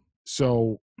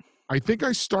 So I think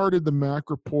I started the Mack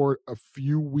Report a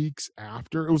few weeks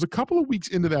after. It was a couple of weeks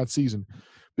into that season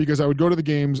because I would go to the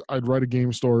games, I'd write a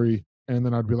game story, and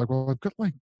then I'd be like, well, I've got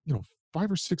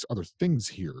 5 or 6 other things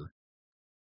here.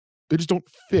 They just don't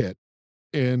fit.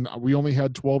 And we only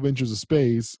had 12 inches of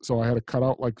space, so I had to cut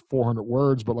out 400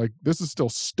 words, but this is still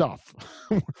stuff.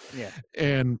 Yeah.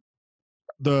 And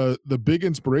the big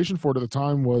inspiration for it at the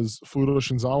time was Fudo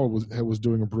Shinzawa was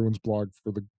doing a Bruins blog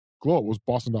for the Globe. It was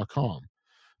Boston.com.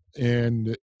 And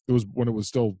it was when it was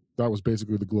still, that was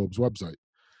basically the Globe's website.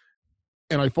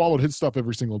 And I followed his stuff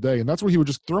every single day. And that's where he would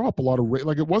just throw up a lot of,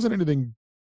 it wasn't anything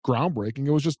groundbreaking.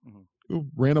 It was just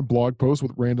random blog posts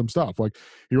with random stuff.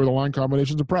 Here are the line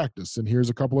combinations of practice. And here's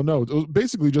a couple of notes. It was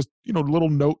basically just, little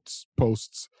notes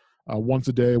posts once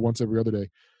a day, once every other day.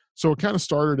 So it kind of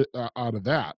started out of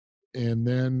that. And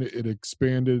then it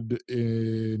expanded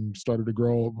and started to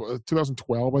grow.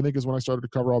 2012, I think, is when I started to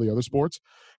cover all the other sports.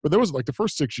 But there was the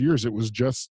first 6 years, it was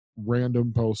just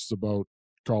random posts about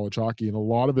college hockey. And a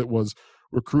lot of it was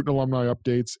recruit and alumni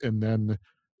updates and then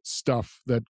stuff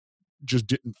that just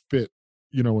didn't fit,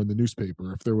 in the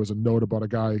newspaper. If there was a note about a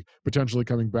guy potentially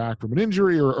coming back from an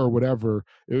injury or whatever,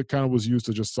 it kind of was used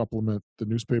to just supplement the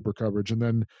newspaper coverage. And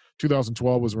then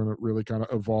 2012 was when it really kind of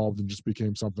evolved and just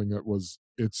became something that was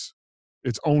its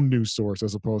own news source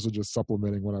as opposed to just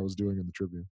supplementing what I was doing in the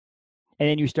Tribune. And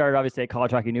then you started obviously at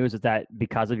College Hockey News. Is that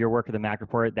because of your work at the Mack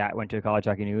Report that went to College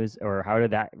Hockey News, or how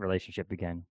did that relationship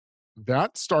begin?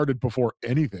 That started before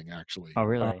anything, actually. Oh,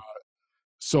 really?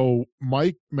 So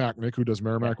Mike McMahon, who does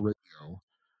Merrimack Radio,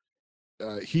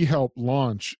 he helped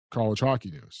launch College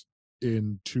Hockey News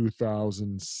in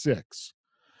 2006.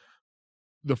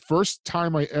 The first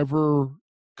time I ever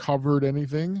covered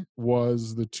anything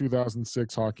was the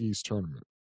 2006 Hockey East tournament.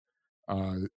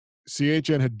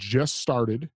 CHN had just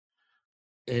started,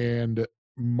 and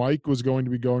Mike was going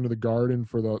to be going to the Garden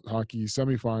for the Hockey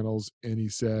semifinals, and he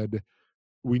said,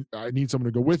 I need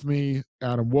someone to go with me.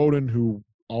 Adam Woden, who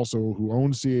owns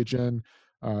CHN,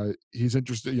 he's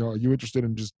interested. Are you interested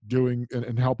in just doing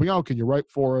and helping out? Can you write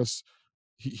for us?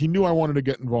 He knew I wanted to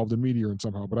get involved in media and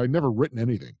somehow, but I'd never written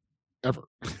anything ever.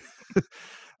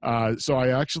 So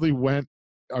I actually went.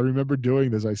 I remember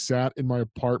doing this. I sat in my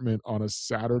apartment on a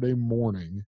Saturday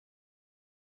morning,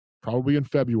 probably in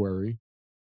February,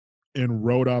 and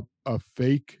wrote up a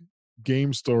fake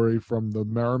game story from the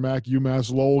Merrimack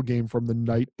UMass Lowell game from the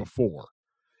night before.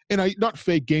 And not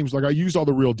fake games, I used all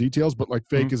the real details, but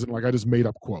fake isn't I just made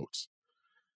up quotes.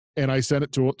 And I sent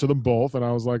it to them both, and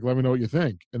I was like, let me know what you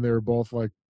think. And they were both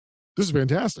like, this is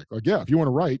fantastic. Yeah, if you want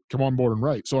to write, come on board and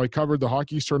write. So I covered the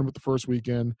Hockey East tournament the first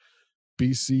weekend.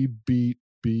 BC beat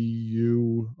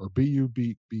BU, or BU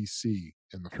beat BC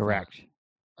in the correct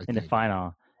final, in the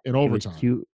final in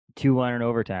overtime. 2-1 in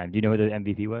overtime. Do you know who the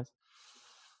MVP was?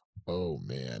 Oh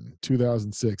man,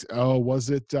 2006. Oh, was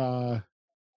it?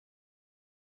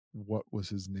 What was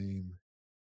his name?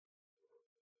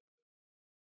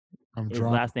 His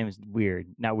last name is weird.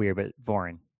 Not weird, but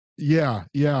foreign. Yeah.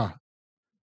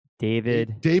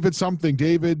 David something.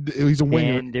 David. He's a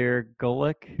winger. Vander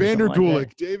Gulick.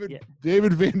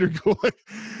 David Vander Gulick.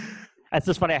 That's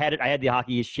just funny. I had the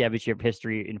Hockey East championship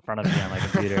history in front of me on my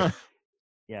computer.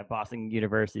 Yeah, Boston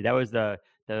University. That was the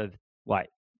what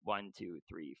 1, 2,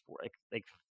 3, 4, like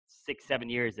 6, 7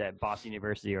 years that Boston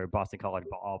University or Boston College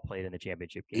all played in the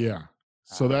championship game. Yeah.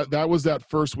 So that was that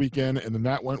first weekend, and then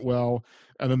that went well.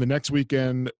 And then the next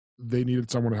weekend, they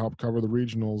needed someone to help cover the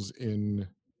regionals in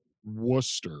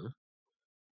Worcester,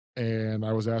 and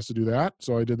I was asked to do that,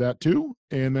 so I did that too.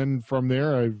 And then from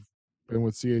there, I've been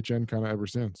with CHN kind of ever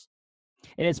since.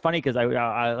 And it's funny because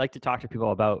I like to talk to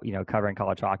people about covering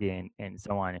college hockey and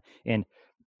so on. And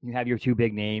you have your two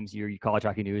big names, your College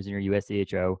Hockey News and your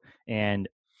USCHO,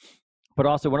 but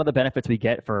also one of the benefits we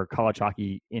get for college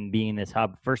hockey in being this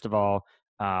hub. First of all,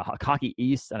 Hockey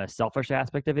East, on a selfish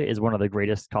aspect of it, is one of the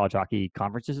greatest college hockey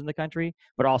conferences in the country.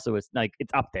 But also, it's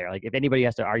up there. Like, if anybody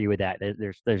has to argue with that,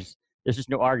 there's just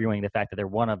no arguing the fact that they're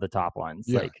one of the top ones.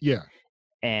 Yeah.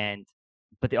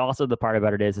 But also the part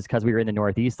about it is because we were in the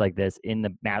Northeast like this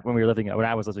when I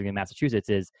was living in Massachusetts,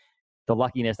 is the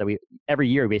luckiness that every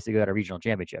year we basically got a regional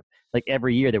championship. Like,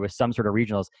 every year there was some sort of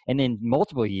regionals, and in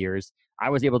multiple years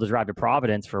I was able to drive to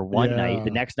Providence for one night,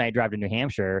 the next night drive to New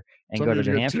Hampshire and sometimes go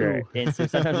to New Hampshire. And so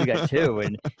sometimes we got two,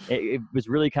 and it was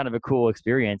really kind of a cool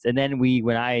experience. And then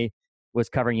when I was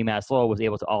covering UMass Lowell, was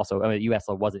able to also, UMass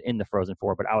Lowell wasn't in the Frozen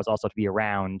Four, but I was also to be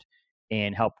around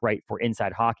and help write for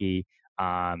Inside Hockey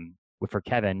for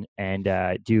Kevin and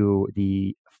do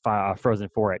the Frozen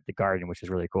Four at the Garden, which is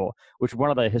really cool. Which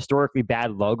one of the historically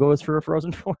bad logos for a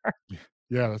Frozen Four.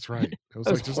 Yeah, that's right. It was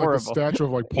like just like the statue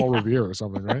of like Paul Revere or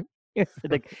something, right?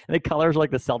 The colors were like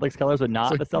the Celtics colors, but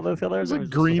not the Celtics colors. It was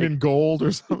like green and gold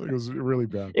or something. It was really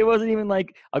bad. It wasn't even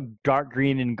like a dark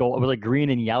green and gold. It was like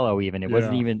green and yellow even. It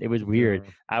wasn't even, it was weird.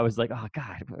 Yeah. I was like, oh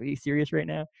God, are you serious right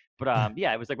now? But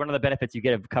yeah, it was like one of the benefits you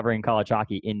get of covering college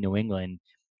hockey in New England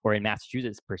or in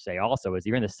Massachusetts per se also is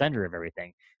you're in the center of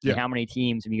everything. Yeah. How many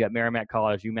teams, when you got Merrimack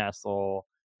College, UMass Lowell,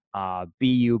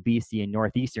 BU, BC, and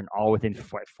Northeastern all within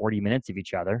 40 minutes of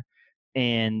each other.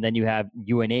 And then you have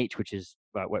UNH, which is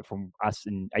what from us,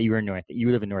 and you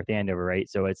live in North Andover, right?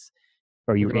 So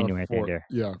you were in North Andover.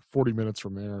 Yeah, 40 minutes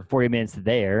from there. 40 minutes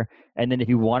there. And then if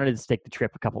you wanted to take the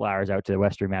trip a couple hours out to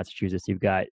Western Massachusetts, you've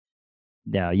got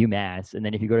UMass. And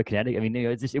then if you go to Connecticut,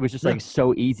 it was just like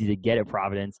so easy to get at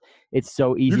Providence. It's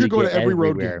so easy to go get to every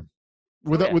everywhere.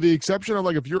 Road game. With the exception of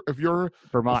like if you're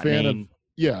Vermont, a fan Maine.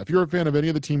 if you're a fan of any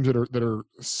of the teams that are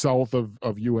south of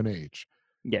UNH,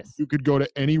 yes, you could go to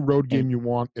any road game you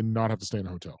want and not have to stay in a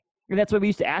hotel. And that's what we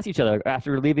used to ask each other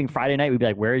after leaving Friday night. We'd be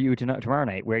like, "Where are you tomorrow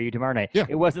night? Where are you tomorrow night?" Yeah.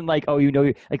 It wasn't like,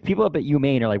 like people up at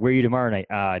UMaine are like, "Where are you tomorrow night?"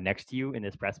 Next to you in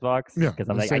this press box. Yeah, because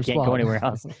I'm like, I can't go anywhere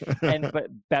else.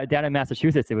 But down in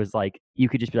Massachusetts, it was like you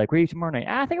could just be like, "Where are you tomorrow night?"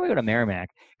 I think I'm gonna go to Merrimack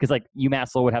because like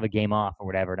UMass Lowell would have a game off or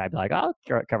whatever, and I'd be like, "I'll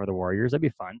cover the Warriors. That'd be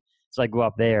fun." So I go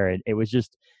up there, and it was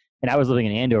just, and I was living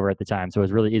in Andover at the time, so it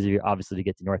was really easy, obviously, to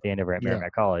get to North Andover at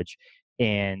Merrimack College,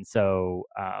 and so,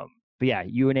 but yeah,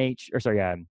 UMaine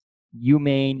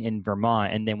in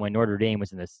Vermont, and then when Notre Dame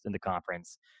was in the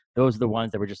conference, those are the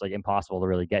ones that were just like impossible to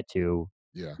really get to.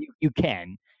 Yeah, you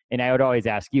can, and I would always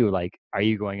ask you like, "Are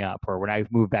you going up?" Or when I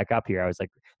moved back up here, I was like,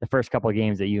 the first couple of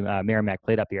games that Merrimack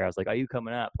played up here, I was like, "Are you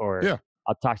coming up?" Or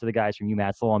I'll talk to the guys from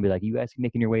UMass Lowell and be like, "You guys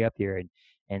making your way up here?"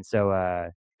 And so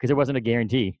because it wasn't a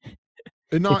guarantee.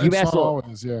 It's not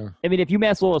always, yeah. I mean, if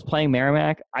UMass Lowell was playing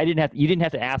Merrimack, you didn't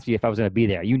have to ask me if I was going to be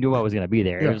there. You knew I was going to be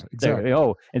there. Yeah, exactly.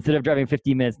 Instead of driving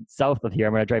 15 minutes south of here,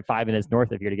 I'm going to drive 5 minutes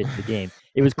north of here to get to the game.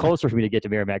 It was closer for me to get to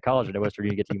Merrimack College than it was for me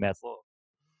to get to UMass Lowell.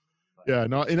 Yeah,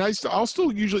 no, and I'll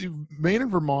still usually Maine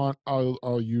and Vermont.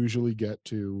 I'll usually get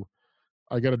to.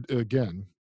 I got to again,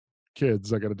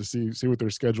 kids. I got to see what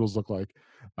their schedules look like.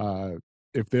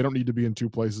 If they don't need to be in two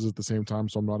places at the same time,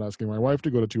 so I'm not asking my wife to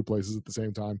go to two places at the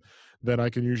same time, then I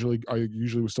usually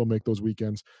will still make those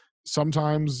weekends.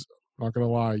 Sometimes, not going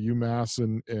to lie, UMass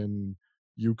and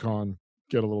UConn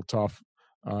get a little tough.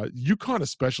 UConn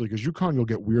especially, because UConn you'll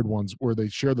get weird ones where they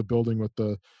share the building with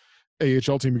the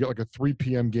AHL team. You get like a 3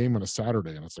 p.m. game on a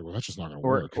Saturday, and it's like, well, that's just not going to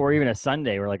work. Or even a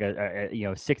Sunday, or like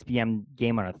a 6 p.m.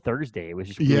 game on a Thursday. It was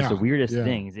just the weirdest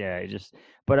things. Yeah,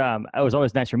 But it was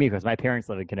always nice for me because my parents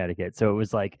live in Connecticut, so it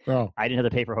was like I didn't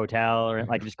have to pay for a hotel or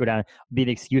like just go down, be an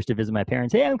excuse to visit my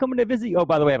parents. Hey, I'm coming to visit you. Oh,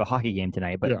 by the way, I have a hockey game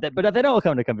tonight. But then I'll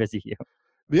come visit you.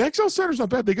 The XL Center's not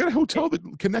bad. They got a hotel that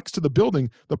connects to the building.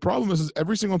 The problem is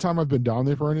every single time I've been down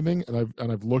there for anything, and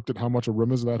I've looked at how much a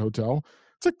room is at that hotel,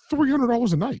 it's like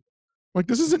 $300 a night. Like,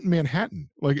 this isn't Manhattan.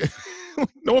 Like,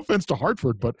 no offense to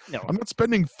Hartford, but I'm not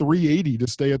spending $380 to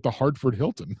stay at the Hartford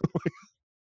Hilton.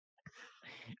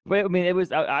 But I mean, it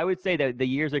was. I would say that the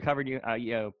years I covered,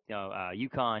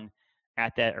 UConn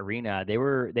at that arena,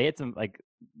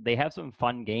 they have some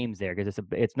fun games there because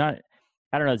it's not.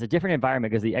 I don't know. It's a different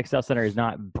environment because the XL Center is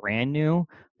not brand new,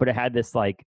 but it had this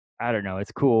like, I don't know.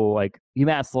 It's cool. Like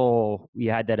UMass Lowell, we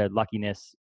had that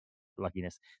luckiness,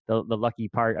 the lucky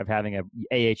part of having a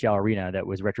AHL arena that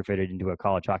was retrofitted into a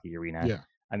college hockey arena. Yeah.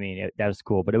 I mean, that was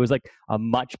cool, but it was like a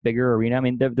much bigger arena. I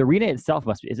mean, the arena itself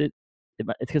must be, is it?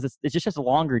 It's because it's just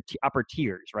longer upper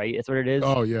tiers, right? It's what it is.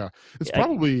 Oh yeah, it's Like,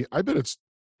 probably. I bet it's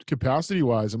capacity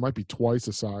wise, it might be twice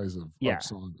the size of yeah.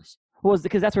 Saunders. Well, it's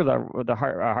because that's where the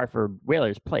Hartford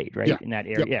Whalers played, right? Yeah. In that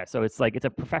area. Yep. Yeah. So it's like it's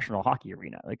a professional hockey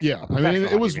arena. Like Yeah, I mean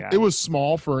it was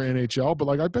small for NHL, but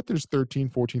like I bet there's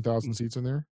 14,000 seats in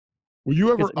there. Were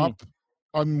you ever up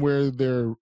on where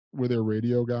their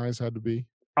radio guys had to be?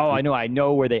 Oh, I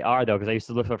know where they are though, because I used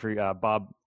to look for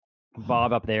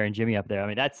Bob up there and Jimmy up there. I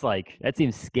mean, that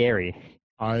seems scary.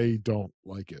 I don't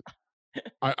like it.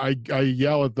 I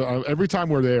yell at every time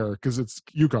we're there because it's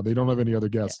UConn. They don't have any other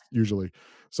guests usually.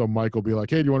 So Mike will be like,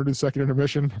 "Hey, do you want to do the second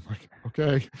intermission?" I'm like,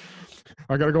 "Okay."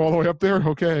 I got to go all the way up there.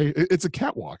 Okay, it's a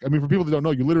catwalk. I mean, for people that don't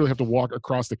know, you literally have to walk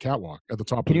across the catwalk at the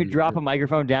top. Can you drop a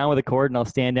microphone down with a cord and I'll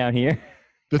stand down here?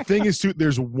 The thing is, too,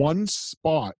 there's one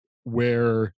spot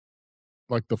where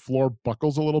like the floor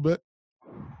buckles a little bit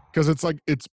because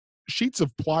it's sheets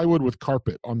of plywood with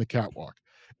carpet on the catwalk.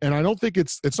 And I don't think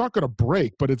it's not going to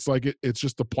break, but it's like it's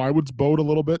just the plywood's bowed a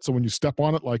little bit. So when you step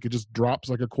on it, like it just drops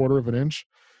like a quarter of an inch.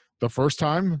 The first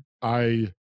time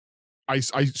I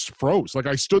froze. Like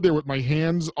I stood there with my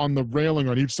hands on the railing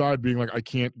on each side being like, I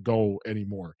can't go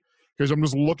anymore. Because I'm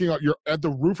just looking out, you're at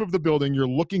the roof of the building, you're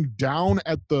looking down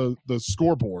at the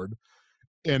scoreboard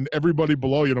and everybody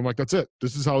below you. And I'm like, that's it.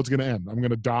 This is how it's going to end. I'm going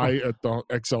to die at the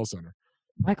XL Center.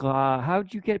 Michael,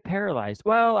 how'd you get paralyzed?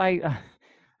 Well, I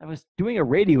was doing a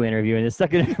radio interview in the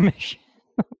second intermission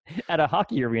at a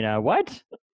hockey arena. What?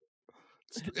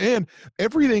 And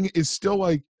everything is still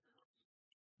like,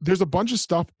 there's a bunch of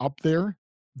stuff up there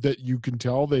that you can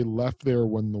tell they left there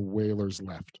when the Whalers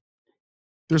left.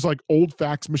 There's like old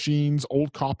fax machines,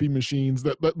 old copy machines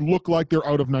that look like they're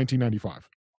out of 1995.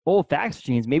 Old fax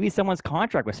machines? Maybe someone's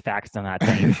contract was faxed on that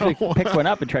thing. You should pick one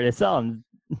up and try to sell them.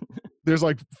 There's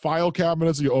like file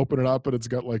cabinets. You open it up and it's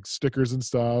got like stickers and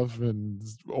stuff and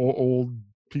old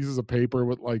pieces of paper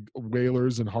with like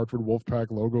Whalers and Hartford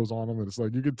Wolfpack logos on them. And it's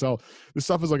like, you can tell this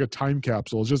stuff is like a time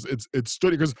capsule. It's just, it's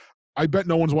stood because I bet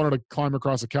no one's wanted to climb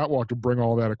across a catwalk to bring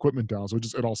all that equipment down. So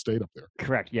it all stayed up there.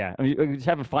 Correct. Yeah. I mean, you just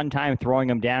have a fun time throwing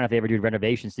them down if they ever do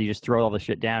renovations. So you just throw all the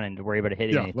shit down and worry about it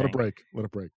hitting anything. Let it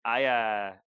break.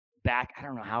 I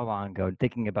don't know how long ago,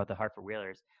 thinking about the Hartford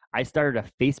Whalers, I started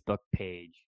a Facebook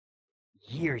page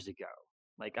years ago.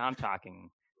 Like I'm talking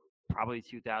probably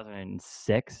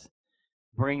 2006.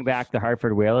 Bring back the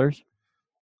Hartford Whalers,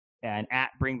 and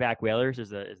at Bring Back Whalers is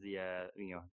the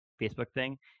Facebook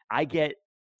thing. I get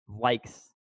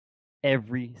likes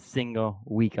every single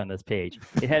week on this page.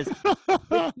 It has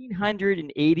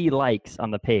 1,580 likes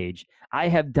on the page. I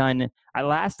have done.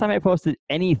 Last time I posted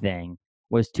anything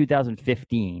was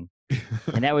 2015,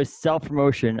 and that was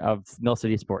self-promotion of Mill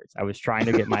City Sports. I was trying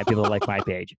to get my people to like my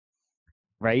page,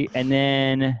 right? And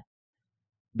then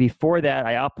before that,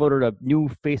 I uploaded a new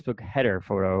Facebook header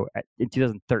photo in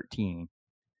 2013.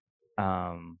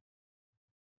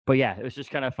 But yeah, it was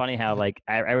just kind of funny how like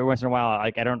every once in a while,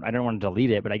 like I don't want to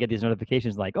delete it, but I get these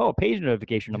notifications like, oh, page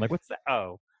notification. I'm like, what's that?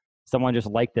 Oh, someone just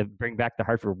liked the Bring Back the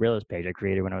Hartford Whalers page I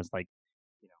created when I was like,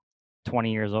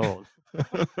 20 years old.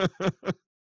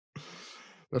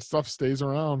 That stuff stays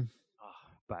around.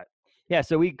 But yeah,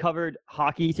 so we covered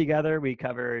hockey together. We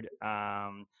covered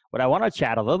what I want to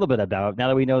chat a little bit about now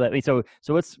that we know that. So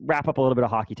let's wrap up a little bit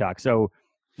of hockey talk. So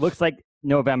looks like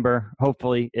November,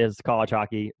 hopefully, is college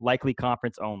hockey, likely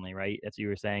conference only, right? That's what you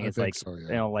were saying. It's like, so,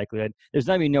 yeah. Likelihood. There's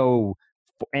not even no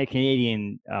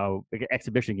Canadian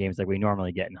exhibition games like we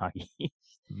normally get in hockey.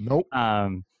 Nope.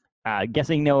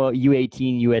 Guessing no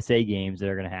U18 USA games that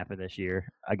are going to happen this year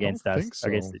against us,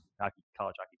 against the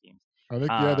college hockey teams.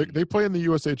 I think, they play in the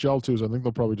USHL too, so I think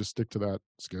they'll probably just stick to that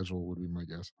schedule would be my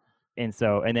guess.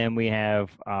 And then we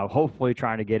have hopefully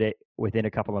trying to get it within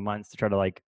a couple of months to try to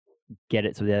like get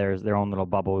it so there's their own little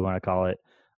bubble, we want to call it,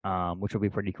 which will be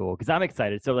pretty cool because I'm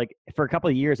excited. So like for a couple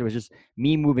of years, it was just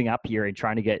me moving up here and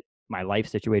trying to get my life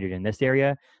situated in this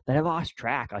area that I lost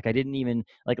track. Like I didn't even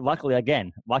like, luckily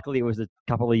it was a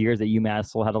couple of years that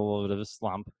UMass had a little bit of a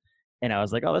slump. And I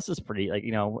was like, oh, this is pretty, like,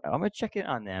 I'm going to check in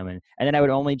on them. And then I would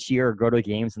only cheer or go to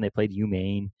games when they played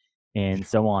UMaine and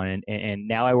so on. And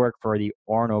now I work for the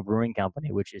Orono Brewing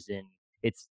Company, which is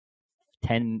it's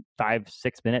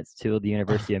 6 minutes to the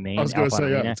University of Maine. I was going to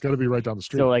say, it's got to be right down the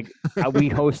street. So like we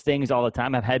host things all the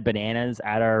time. I've had bananas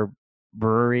at our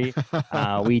brewery.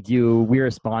 We're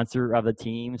a sponsor of the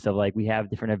team, so like we have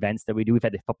different events that we do. We've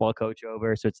had the football coach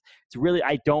over, so it's really,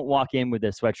 I don't walk in with a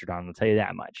sweatshirt on, I'll tell you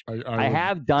that much. I I would.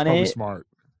 have It's done probably it. smart.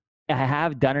 I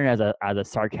have done it as a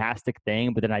sarcastic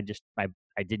thing, but then I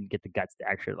didn't get the guts to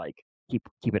actually like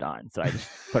keep it on, so I just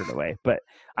put it away. But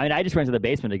I mean, I just went to the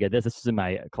basement to get this. This was in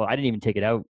my clothes. I didn't even take it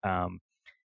out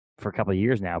for a couple of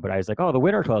years now. But I was like, oh, the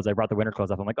winter clothes. I brought the winter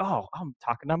clothes up. I'm like, oh, I'm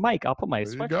talking to Mike. I'll put my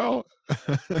There you sweatshirt go.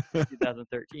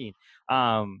 2013.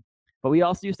 But we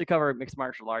also used to cover mixed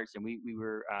martial arts, and we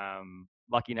were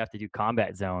lucky enough to do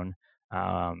Combat Zone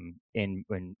in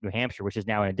New Hampshire, which is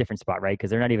now in a different spot, right? Because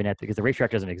they're not even because the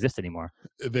racetrack doesn't exist anymore.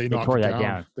 They knocked tore it that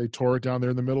down. They tore it down. They're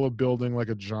in the middle of building like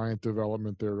a giant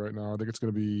development there right now. I think it's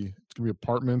gonna be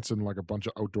apartments and like a bunch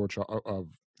of outdoor a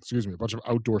bunch of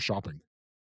outdoor shopping.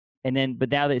 And then, but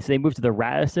now they moved to the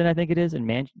Radisson, I think it is, is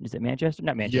it Manchester?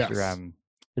 Not Manchester. Yes.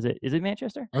 Is it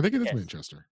Manchester? I think it is Yes.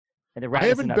 Manchester. And the I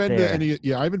Radisson haven't up been there. to any.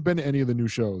 Yeah, I haven't been to any of the new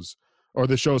shows or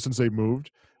the shows since they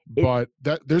moved. But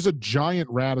there's a giant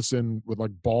Radisson with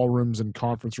like ballrooms and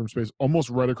conference room space almost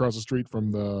right across the street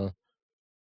from the.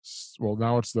 Well,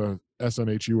 now it's the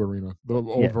SNHU arena, the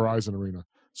old Verizon arena.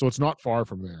 So it's not far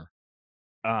from there.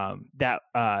 But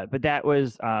that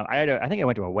was I think I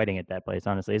went to a wedding at that place.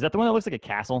 Honestly, is that the one that looks like a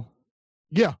castle?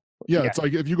 Yeah. It's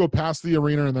like if you go past the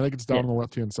arena and then it gets down on the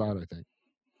left-hand side, I think.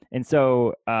 And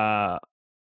so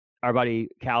our buddy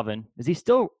Calvin, does he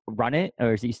still run it,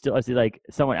 or is he like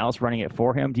someone else running it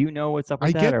for him? Do you know what's up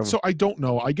with that? So I don't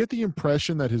know. I get the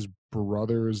impression that his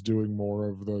brother is doing more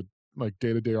of the like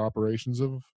day-to-day operations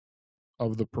of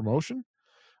the promotion.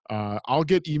 I'll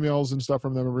get emails and stuff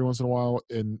from them every once in a while,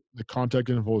 and the contact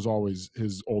info is always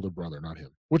his older brother, not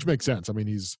him, which makes sense. I mean,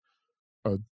 he's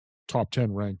a top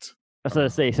 10 ranked.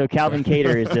 So Calvin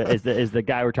Cater is the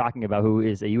guy we're talking about, who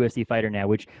is a UFC fighter now,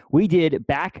 which we did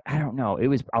back, I don't know, it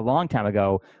was a long time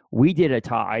ago. We did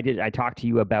I talked to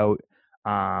you about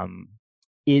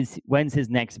when's his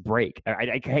next break.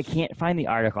 I can't find the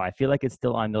article. I feel like it's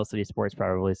still on Mill City Sports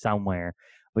probably somewhere.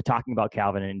 But talking about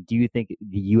Calvin, and do you think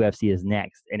the UFC is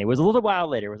next? And it was a little while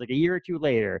later. It was like a year or two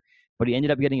later, but he ended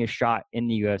up getting a shot in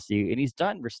the UFC, and he's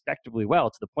done respectably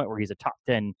well to the point where he's a top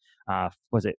 10.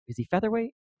 Is he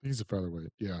featherweight? He's a featherweight,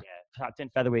 yeah, top 10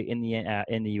 featherweight in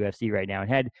the UFC right now, and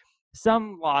had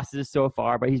some losses so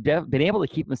far, but he's been able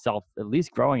to keep himself at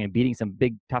least growing and beating some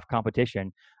big, tough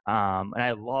competition. And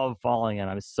I love following him.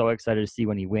 I was so excited to see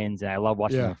when he wins, and I love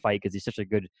watching him fight because he's such a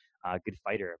good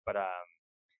fighter. But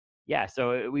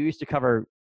so we used to cover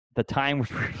the time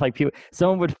where like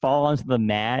someone would fall onto the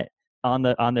mat in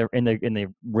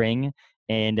the ring,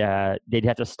 and they'd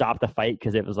have to stop the fight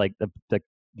because it was like the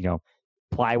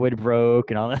plywood broke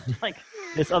and all that, like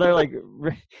this other like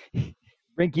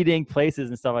rinky-dink places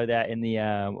and stuff like that. In the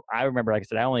I remember, like I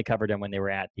said, I only covered them when they were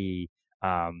at the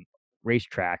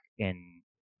racetrack in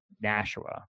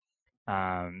Nashua.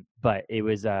 But it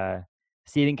was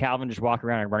seeing Calvin just walk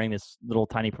around and running this little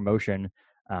tiny promotion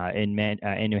in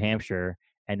New Hampshire,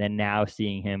 and then now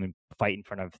seeing him fight in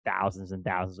front of thousands and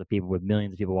thousands of people with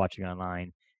millions of people watching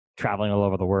online, traveling all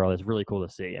over the world, is really cool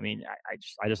to see. I mean,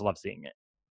 I just love seeing it.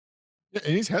 Yeah,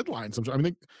 and he's headlined. I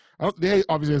mean, they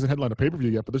obviously hasn't headlined a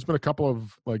pay-per-view yet, but there's been a couple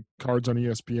of like cards on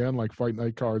ESPN, like Fight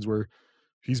Night cards, where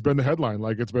he's been the headline.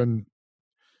 Like it's been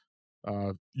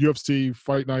UFC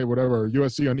Fight Night, whatever,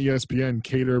 UFC on ESPN,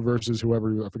 Cater versus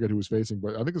whoever, I forget who was facing,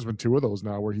 but I think there's been 2 of those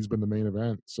now where he's been the main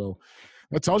event. So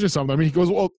that tells you something. I mean, he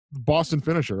goes, well, Boston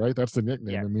finisher, right? That's the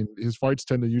nickname. Yeah. I mean, his fights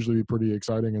tend to usually be pretty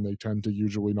exciting, and they tend to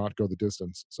usually not go the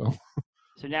distance. So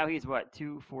now he's what,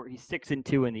 2-4? He's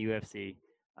 6-2 in the UFC.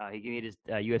 He made his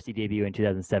UFC debut in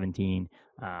 2017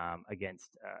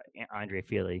 against Andre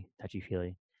Fili, Touchy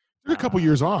Fili. He took a couple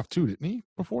years off too, didn't he?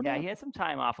 Before that, he had some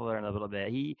time off a little bit.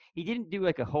 He didn't do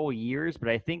like a whole year's, but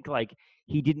I think like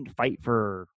he didn't fight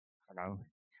for, I don't know.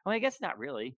 Well, I guess not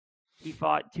really. He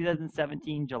fought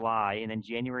 2017 July, and then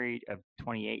January of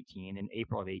 2018, and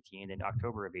April of 18, and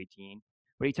October of 18.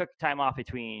 But he took time off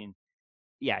between.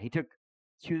 Yeah, he took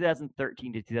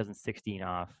 2013 to 2016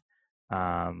 off.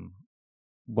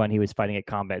 When he was fighting at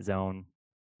Combat Zone.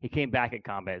 He came back at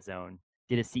Combat Zone,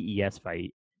 did a CES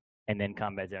fight, and then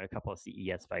Combat Zone, a couple of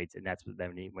CES fights, and that's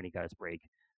when he got his break.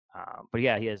 But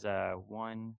yeah, he has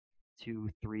 1, 2,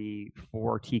 3,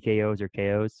 4 TKOs or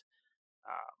KOs,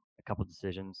 a couple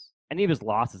decisions. Any of his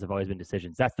losses have always been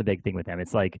decisions. That's the big thing with him.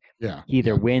 It's like he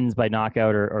either wins by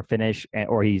knockout or finish,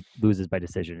 or he loses by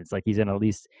decision. It's like he's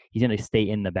gonna stay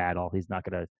in the battle. He's not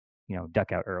gonna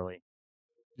duck out early.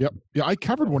 Yep. Yeah, I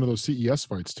covered one of those CES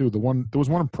fights too. There was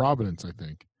one in Providence, I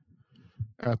think,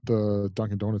 at the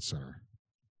Dunkin' Donuts Center.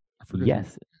 I forget.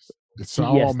 Yes. It's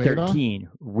Saul TES Almeida. 13,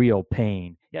 Real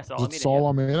Pain. Yes, Was it Saul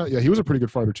Almeida? Yeah, he was a pretty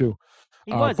good fighter too.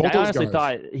 He was. Both I those honestly guys.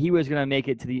 thought he was gonna make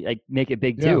it to the make it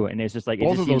big Yeah. too, and it's just like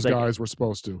Both just of those seems guys were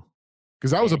supposed to,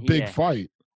 because that was a big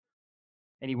fight.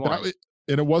 And he won.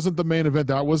 And it wasn't the main event.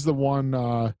 That was the one.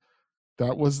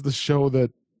 That was the show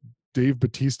that Dave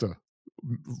Batista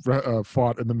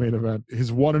fought in the main event.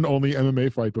 His one and only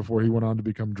MMA fight before he went on to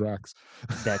become Drax.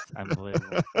 That's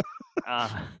unbelievable.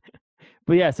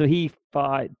 But yeah, so he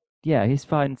fought. Yeah, he's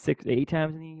fought 8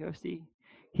 times in the UFC.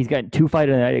 He's got 2 fight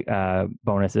of the night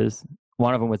bonuses.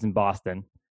 One of them was in Boston,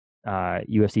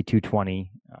 UFC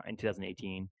 220 in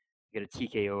 2018. He got a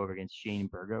TKO over against Shane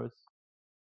Burgos.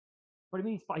 What do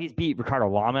you mean he's beat Ricardo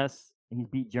Lamas? He's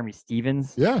beat Jeremy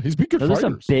Stevens. Yeah, he's beat good fighters. Those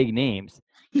are some big names.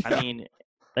 Yeah. I mean,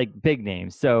 like big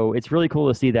names. So it's really cool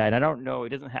to see that. And I don't know, it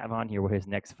doesn't have on here what his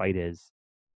next fight is,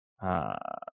 because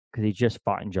he just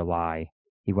fought in July.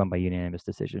 He won by unanimous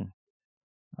decision.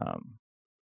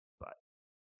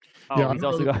 He's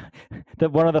also got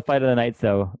one of the fight of the nights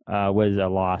though was a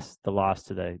loss. The loss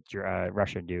to the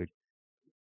Russian dude,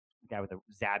 the guy with a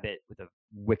Zabit with a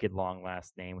wicked long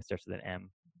last name, which starts with an M.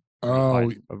 Oh,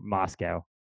 Moscow.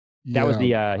 That was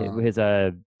the his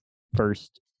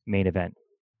first main event,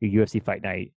 the UFC Fight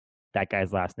Night. That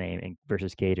guy's last name and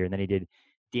versus Cater, and then he did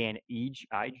Dan IGE.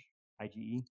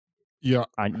 Yeah,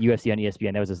 on UFC on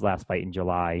ESPN. That was his last fight in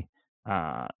July.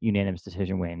 Unanimous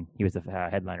decision win. He was the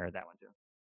headliner of that one too.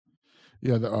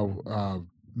 Yeah, the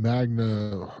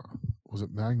Magna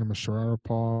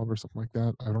Masharapov or something like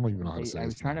that. I don't even know how to say it. I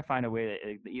was trying to find a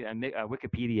way that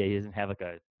Wikipedia doesn't have like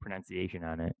a pronunciation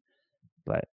on it,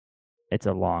 but it's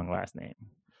a long last name.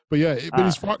 But yeah,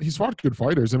 he's fought good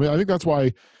fighters. I mean, I think that's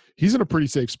why he's in a pretty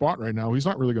safe spot right now. He's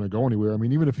not really going to go anywhere. I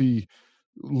mean, even if he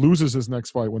loses his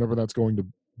next fight, whenever that's going to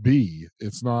be,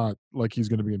 it's not like he's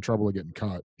going to be in trouble of getting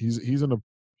cut. He's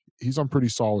on pretty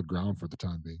solid ground for the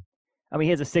time being. I mean,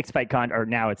 he has a 6-fight contract, or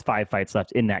now it's 5 fights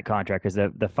left in that contract because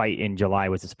the fight in July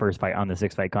was his first fight on the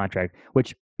 6-fight contract,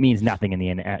 which means nothing in the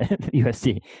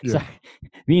UFC. Yeah. So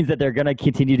it means that they're going to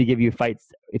continue to give you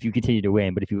fights if you continue to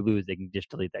win, but if you lose, they can just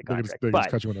delete that contract. They just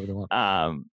cut you whenever they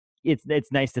want.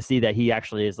 It's nice to see that he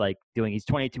actually is like he's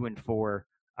 22-4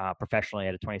 professionally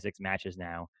out of 26 matches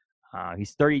now.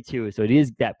 He's 32, so it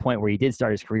is that point where he did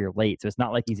start his career late. So it's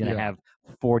not like he's going to have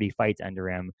 40 fights under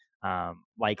him.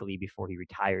 Likely before he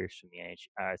retires from the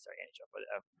NHL, but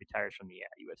retires from the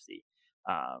UFC.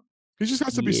 He just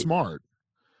has to be smart.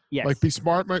 Yes. Like, be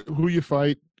smart who you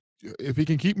fight. If he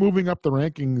can keep moving up the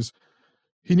rankings,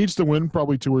 he needs to win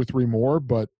probably 2 or 3 more.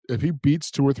 But if he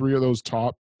beats 2 or 3 of those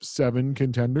top 7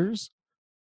 contenders,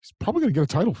 he's probably going to get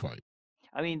a title fight.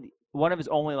 I mean, one of his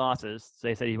only losses, so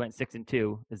they said he went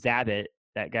 6-2. Zabit,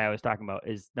 that guy I was talking about,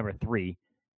 is number 3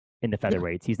 in the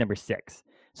featherweights. He's number 6.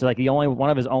 So like one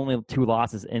of his only 2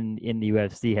 losses in the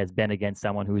UFC has been against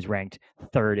someone who's ranked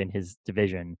 3rd in his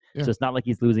division. Yeah. So it's not like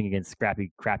he's losing against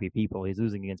crappy people. He's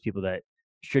losing against people that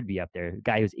should be up there. A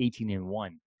guy who's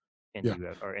 18-1 in the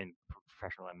UFC, or in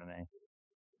professional MMA.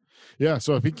 Yeah,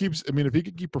 so if he can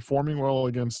keep performing well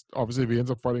against, obviously if he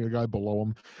ends up fighting a guy below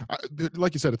him,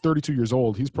 like you said, at 32 years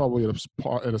old, he's probably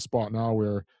at a spot now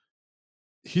where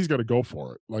he's got to go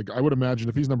for it. Like, I would imagine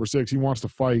if he's number 6, he wants to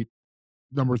fight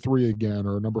number 3 again,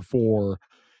 or number 4.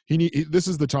 This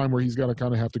is the time where he's got to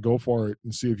kind of have to go for it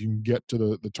and see if you can get to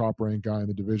the top ranked guy in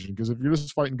the division. Because if you're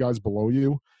just fighting guys below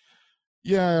you,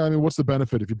 yeah, I mean, what's the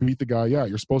benefit? If you beat the guy, yeah,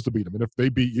 you're supposed to beat him. And if they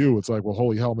beat you, it's like, well,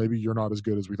 holy hell, maybe you're not as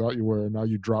good as we thought you were. And now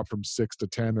you drop from 6 to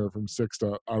 10, or from 6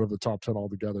 to out of the top 10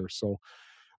 altogether. So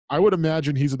I would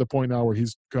imagine he's at the point now where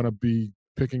he's going to be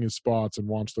picking his spots and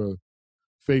wants to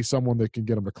face someone that can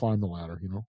get him to climb the ladder,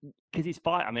 Because he's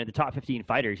fought, I mean, the top 15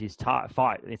 fighters, he's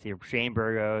fought, let's see, Shane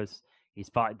Burgos, he's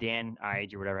fought Dan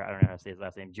Ige or whatever, I don't know how to say his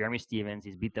last name, Jeremy Stevens,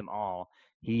 he's beat them all.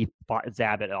 He fought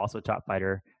Zabit, also a top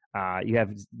fighter. You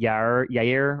have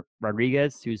Yair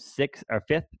Rodriguez, who's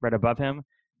 5th, right above him.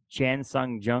 Chan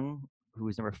Sung Jung,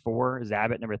 who's number 4.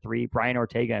 Zabit, number 3. Brian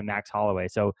Ortega and Max Holloway.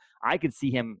 So I could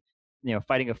see him,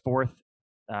 fighting a 4th,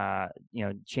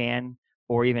 Chan,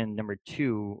 or even number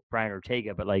 2, Brian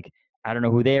Ortega. But like, I don't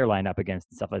know who they are lined up against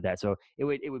and stuff like that. So it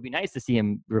would be nice to see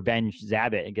him revenge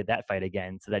Zabit and get that fight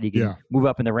again, so that he can move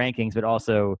up in the rankings, but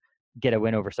also get a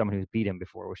win over someone who's beat him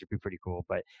before, which would be pretty cool.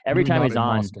 But every time he's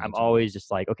on, I'm always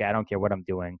just like, okay, I don't care what I'm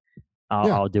doing.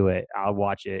 I'll do it. I'll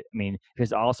watch it. I mean,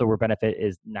 because also where benefit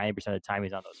is 90% of the time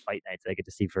he's on those fight nights that I get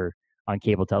to see on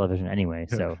cable television anyway.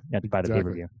 So you have to buy the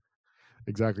pay-per-view.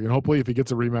 Exactly. And hopefully if he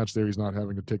gets a rematch there, he's not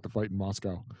having to take the fight in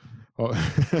Moscow.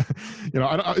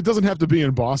 It doesn't have to be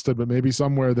in Boston, but maybe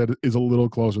somewhere that is a little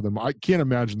closer than. I can't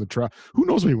imagine who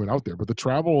knows when he went out there, but the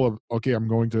travel of, okay, I'm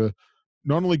going to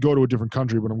not only go to a different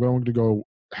country, but I'm going to go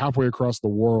halfway across the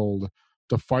world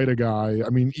to fight a guy. I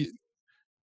mean,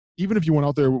 even if you went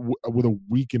out there with a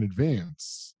week in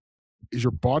advance, is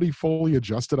your body fully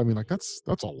adjusted? I mean, like that's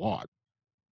a lot.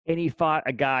 And he fought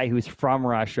a guy who's from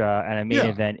Russia at a main Yeah.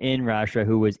 event in Russia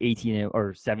who was 18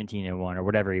 or 17-1 or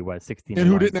whatever he was, 16 and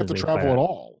who didn't have to travel at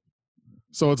all.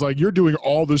 So it's like you're doing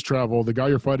all this travel. The guy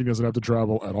you're fighting doesn't have to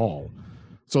travel at all.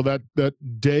 So that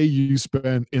day you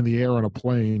spent in the air on a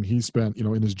plane, he spent,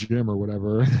 in his gym or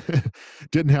whatever,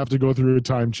 didn't have to go through a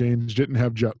time change, didn't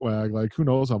have jet lag. Like, who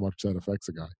knows how much that affects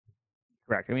a guy.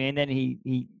 Correct. I mean, and then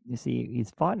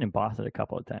he's fought in Boston a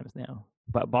couple of times now.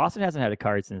 But Boston hasn't had a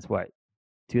card since what?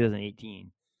 2018.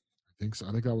 I think so.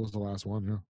 I think that was the last one,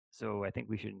 yeah. So I think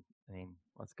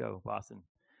let's go Boston.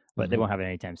 But they won't have it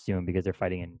anytime soon because they're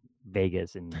fighting in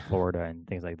Vegas and Florida and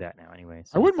things like that now anyway.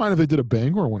 So. I wouldn't mind if they did a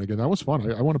Bangor one again. That was fun.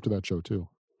 I went up to that show too.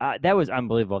 That was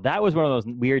unbelievable. That was one of those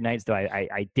weird nights, though.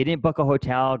 I didn't book a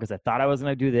hotel because I thought I was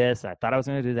going to do this. I thought I was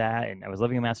going to do that. And I was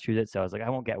living in Massachusetts, so I was like, I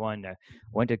won't get one. I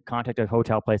went to contact a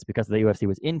hotel place because the UFC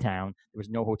was in town. There was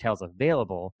no hotels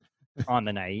available on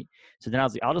the night. So then I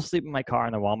was like, I'll just sleep in my car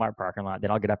in the Walmart parking lot.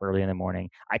 Then I'll get up early in the morning.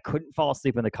 I couldn't fall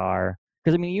asleep in the car.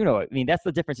 Because, that's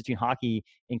the difference between hockey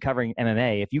and covering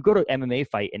MMA. If you go to an MMA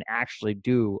fight and actually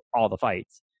do all the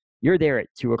fights, you're there at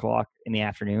 2 o'clock in the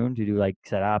afternoon to do, like,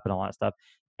 set up and all that stuff.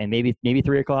 And maybe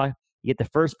 3 o'clock. You get the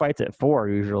first fights at 4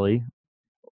 usually,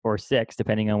 or 6,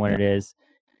 depending on when it is.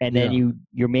 And then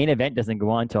your main event doesn't go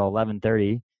on until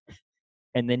 11:30.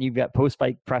 And then you've got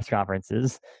post-fight press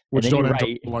conferences. Which don't end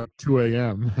until like 2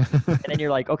 a.m. And then you're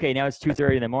like, okay, now it's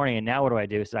 2:30 in the morning, and now what do I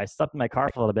do? So I slept in my car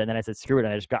for a little bit, and then I said, screw it,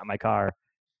 and I just got in my car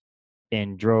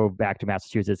and drove back to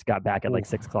Massachusetts, got back at like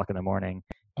 6 o'clock in the morning,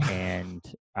 and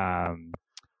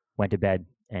went to bed.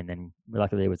 And then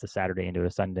luckily it was a Saturday into a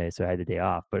Sunday, so I had the day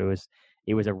off. But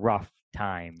it was a rough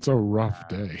time. It's a rough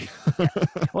day. Yeah.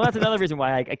 Well, that's another reason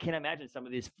why I can't imagine some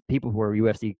of these people who are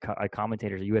UFC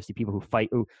commentators, or UFC people who fight,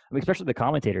 especially the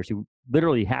commentators who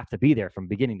literally have to be there from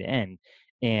beginning to end,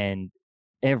 and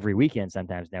every weekend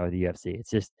sometimes now with the UFC.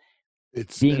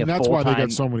 It's being and that's why they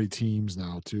got so many teams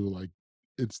now too. Like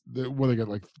they got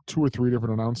like 2 or 3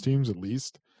 different announced teams at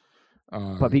least.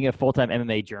 But being a full-time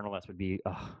MMA journalist would be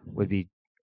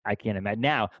I can't imagine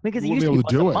now because it used to be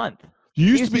once a month. You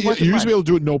used to be able to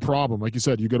do it no problem. Like you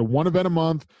said, you go to one event a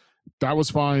month. That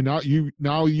was fine. Now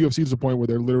UFC is the point where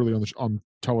they're literally on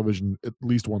television at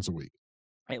least once a week.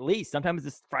 At least sometimes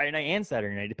it's Friday night and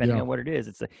Saturday night, depending on what it is.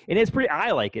 It's pretty. I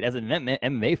like it as an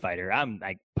MMA fighter. I'm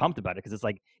like pumped about it because it's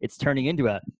like it's turning into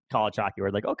a college hockey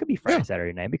where like, it could be Friday,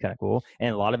 Saturday night, it'd be kind of cool.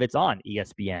 And a lot of it's on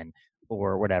ESPN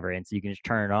or whatever, and so you can just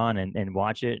turn it on and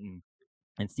watch it and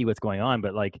see what's going on.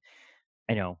 But like,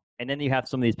 I know. And then you have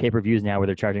some of these pay-per-views now where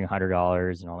they're charging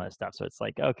 $100 and all that stuff. So it's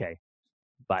like, okay,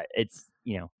 but it's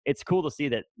cool to see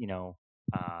that,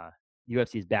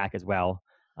 UFC is back as well.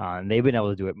 And they've been able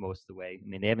to do it most of the way. I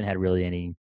mean, they haven't had really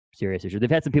any serious issues.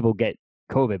 They've had some people get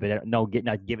COVID, but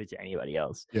not give it to anybody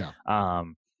else. Yeah.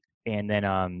 And then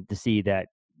to see that,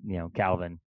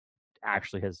 Calvin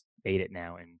actually has made it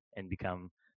now and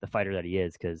become the fighter that he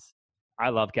is, because I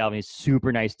love Calvin. He's a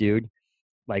super nice dude.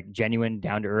 Like genuine,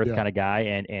 down to earth kind of guy,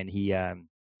 and he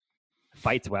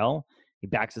fights well. He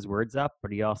backs his words up,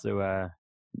 but he also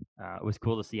it was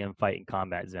cool to see him fight in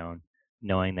Combat Zone,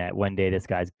 knowing that one day this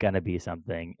guy's gonna be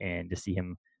something, and to see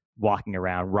him walking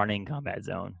around running Combat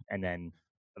Zone, and then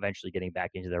eventually getting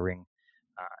back into the ring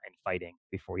and fighting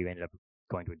before he ended up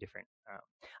going to a different.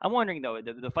 I'm wondering though,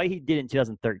 the fight he did in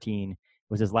 2013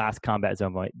 was his last Combat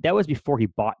Zone fight. That was before he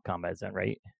bought Combat Zone,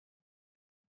 right?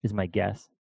 Is my guess.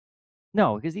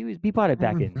 No, because he bought it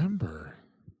back in. Remember,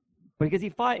 but because he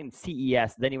fought in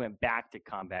CES, then he went back to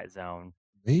Combat Zone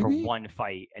for one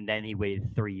fight, and then he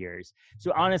waited 3 years.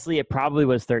 So honestly, it probably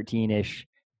was 13-ish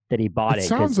that he bought it.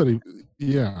 Sounds that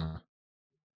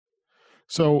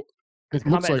So it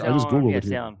looks like I just googled it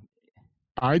here.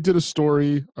 I did a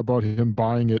story about him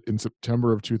buying it in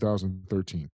September of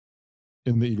 2013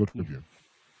 in the Eagle Tribune.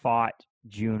 Fought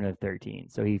June of 13,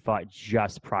 so he fought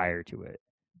just prior to it.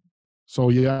 So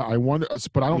I wonder,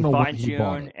 but I don't know when he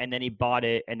bought it. And then he bought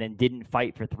it, and then didn't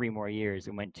fight for 3 more years,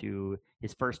 and went to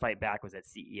his first fight back was at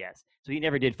CES. So he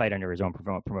never did fight under his own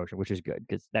promotion, which is good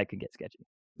because that could get sketchy.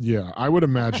 Yeah, I would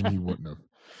imagine he wouldn't have,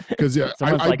 because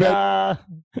I bet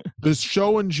this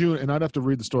show in June, and I'd have to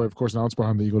read the story. Of course, now it's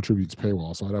behind the Eagle Tribune's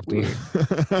paywall, so I'd have to.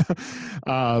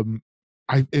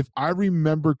 If I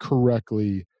remember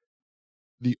correctly,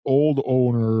 the old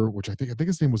owner, which I think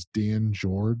his name was Dan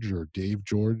George or Dave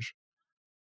George.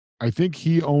 I think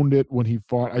he owned it when he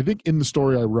fought. I think in the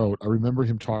story I wrote, I remember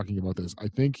him talking about this. I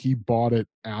think he bought it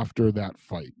after that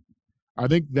fight. I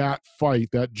think that fight,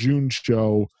 that June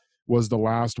show, was the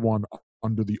last one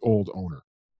under the old owner,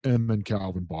 and then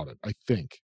Calvin bought it, I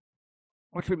think.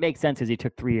 Which would make sense because he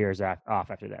took 3 years off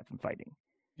after that from fighting.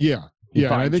 Yeah, He yeah,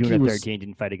 fought and I in think June he of was 13,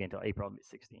 didn't fight again until April of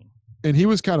 16. And he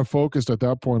was kind of focused at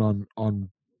that point on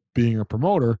being a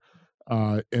promoter.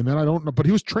 And then I don't know, but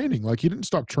he was training. Like, he didn't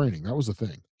stop training. That was the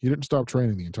thing. He didn't stop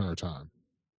training the entire time.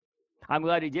 I'm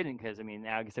glad he didn't because, I mean,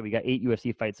 like I said, we got 8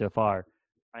 UFC fights so far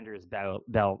under his belt.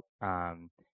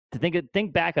 To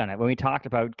think back on it, when we talked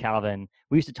about Calvin,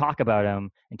 we used to talk about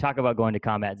him and talk about going to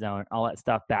Combat Zone, all that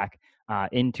stuff back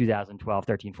in 2012,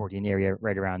 13, 14 area,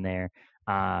 right around there.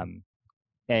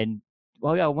 And,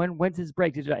 well, yeah, when's his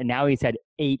break? And now he's had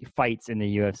 8 fights in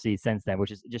the UFC since then,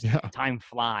 which is just time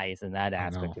flies in that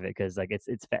aspect of it because, like, it's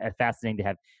fascinating to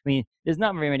have. I mean, there's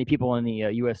not very many people in the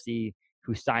UFC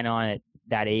who sign on at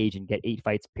that age and get 8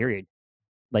 fights, period.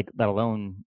 Like, let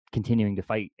alone continuing to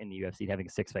fight in the UFC and having a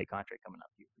 6-fight contract coming up.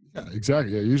 Yeah,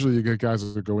 exactly. Yeah, usually you get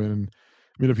guys that go in. And,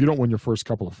 I mean, if you don't win your first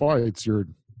couple of fights, you're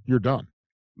done.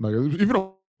 Like,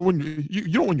 even when you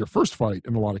don't win your first fight,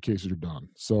 in a lot of cases, you're done.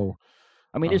 So,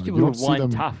 I mean, there's people who have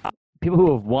won people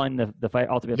who have won the fight,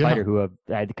 Ultimate Fighter, who have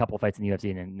had a couple of fights in the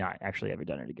UFC and then not actually ever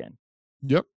done it again.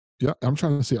 Yep. Yeah, I'm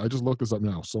trying to see. I just looked this up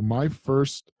now. So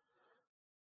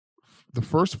the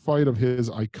first fight of his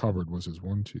I covered was his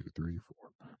 1, 2, 3, 4,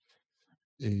 5,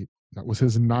 8. That was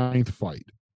his 9th fight.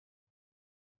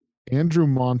 Andrew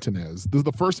Montanez.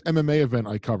 The first MMA event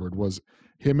I covered was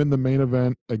him in the main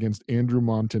event against Andrew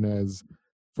Montanez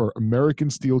for American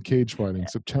Steel Cage Fighting.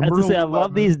 September. I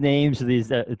love these names of these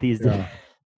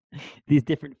these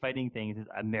different fighting things. Is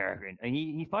American. And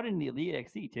he fought in the Elite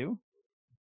XC too.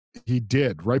 He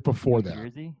did right before that.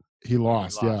 Jersey? He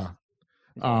lost. Yeah.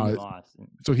 He lost.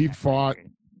 So he fought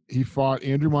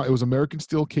Andrew. It was American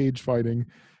Steel Cage Fighting.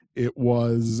 It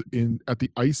was at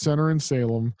the Ice Center in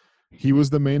Salem. He was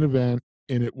the main event,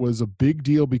 and it was a big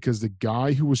deal because the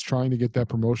guy who was trying to get that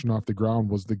promotion off the ground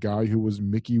was the guy who was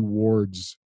Mickey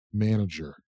Ward's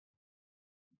manager.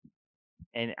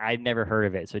 And I'd never heard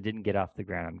of it, so it didn't get off the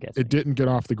ground, I'm guessing. It didn't get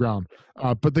off the ground.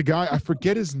 But the guy, I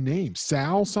forget his name,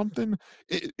 Sal something,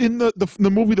 in the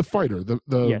movie The Fighter.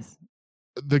 Yes.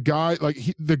 The guy,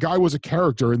 the guy was a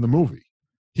character in the movie.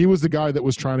 He was the guy that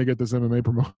was trying to get this MMA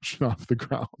promotion off the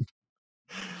ground.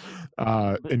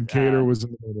 And Cater was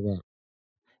in the main event.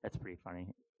 That's pretty funny.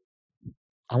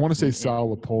 I want to say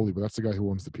Sal Lapoli, but that's the guy who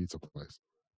owns the pizza place.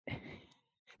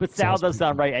 But Sal does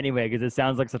sound right anyway because it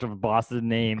sounds like such a Boston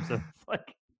name. So it's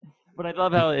like, but I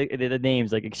love how the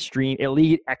names like Extreme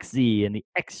Elite XZ and the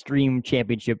Extreme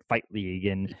Championship Fight League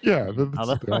and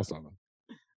that's awesome.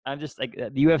 I'm just like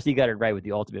the UFC got it right with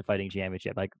the Ultimate Fighting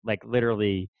Championship. Like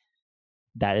literally,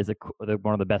 that is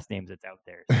one of the best names that's out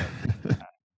there. So,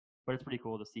 but it's pretty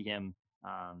cool to see him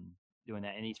doing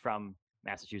that, and he's from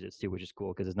Massachusetts too, which is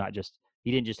cool because it's not just he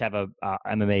didn't just have a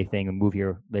MMA thing and move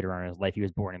here later on in his life. He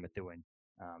was born in Methuen,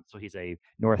 so he's a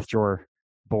North Shore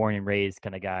born and raised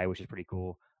kind of guy, which is pretty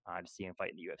cool to see him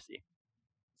fight in the UFC.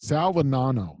 Sal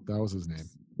Lanano, that was his name.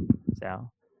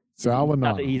 Sal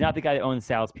Lanano. He's not the guy that owns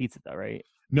Sal's Pizza, though, right?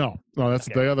 No, that's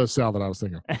the other Sal that I was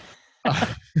thinking.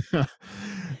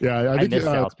 Yeah, I think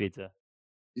Sal's Pizza.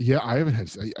 Yeah, I haven't had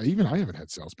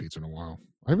Sal's Pizza in a while.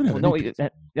 I haven't had any pizza.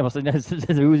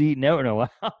 Who's eating out in a while?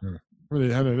 Yeah. I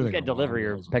mean, you can delivery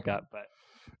or pick up, but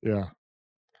yeah,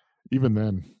 even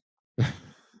then.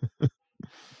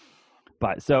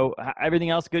 But so everything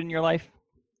else good in your life?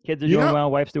 Kids are doing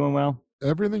well. Wife's doing well.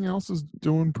 Everything else is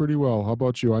doing pretty well. How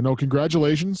about you? I know.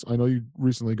 Congratulations. I know you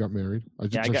recently got married. I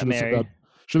got married.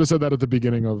 Should have said that at the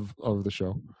beginning of the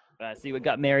show. See, we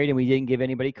got married and we didn't give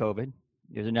anybody COVID.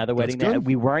 There's another wedding that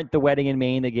we weren't the wedding in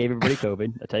Maine that gave everybody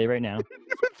COVID. I'll tell you right now.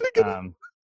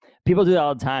 People do that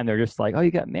all the time. They're just like, "Oh,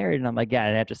 you got married," and I'm like, "Yeah."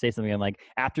 And I have to say something. I'm like,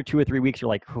 after 2 or 3 weeks, you're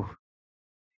like,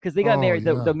 because they got married.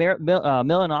 Yeah. The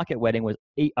Millinocket wedding was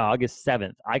August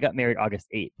 7th. I got married August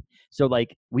 8th. So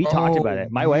like we talked about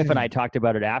it. My wife and I talked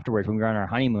about it afterwards when we were on our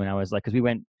honeymoon. I was like, because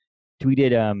we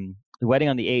did the wedding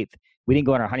on the 8th. We didn't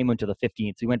go on our honeymoon till the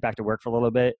 15th. So we went back to work for a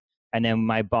little bit, and then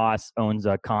my boss owns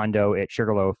a condo at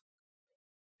Sugarloaf.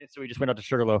 And so we just went out to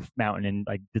Sugarloaf Mountain and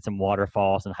like did some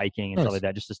waterfalls and hiking and stuff like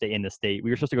that just to stay in the state.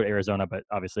 We were supposed to go to Arizona, but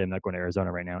obviously I'm not going to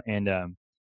Arizona right now. And I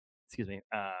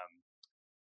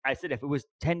said if it was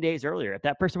 10 days earlier, if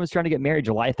that person was trying to get married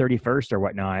July 31st or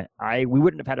whatnot, we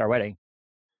wouldn't have had our wedding.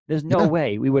 There's no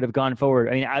way we would have gone forward.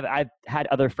 I mean, I've had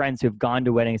other friends who've gone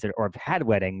to weddings or have had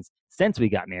weddings since we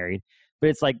got married,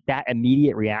 but it's like that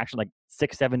immediate reaction, like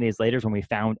 6-7 days later is when we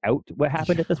found out what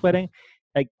happened at this wedding.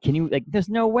 Like, there's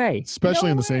no way.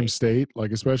 Especially in the same state,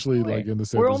 like, especially in the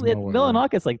state. We're only at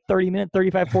Millinocket's like 30 minutes,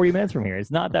 35, 40 minutes from here.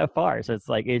 It's not that far. So it's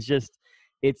like, it's just,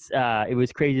 it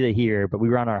was crazy to hear, but we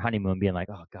were on our honeymoon being like,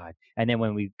 oh God. And then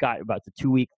when we got about the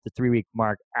 3 week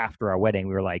mark after our wedding,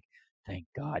 we were like, thank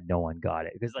God no one got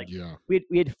it. Because like Yeah. we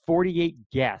had 48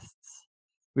 guests.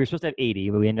 We were supposed to have 80,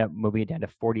 but we ended up moving it down to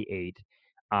 48.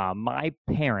 My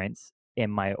parents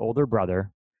and my older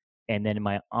brother, and then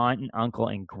my aunt and uncle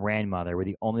and grandmother were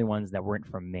the only ones that weren't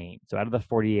from Maine. So out of the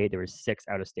 48, there were 6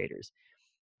 out-of-staters.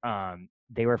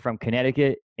 They were from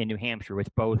Connecticut and New Hampshire, which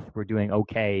both were doing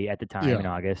okay at the time in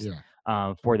August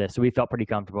for this. So we felt pretty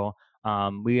comfortable.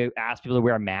 We asked people to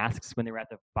wear masks when they were at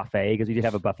the buffet because we did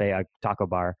have a buffet, a taco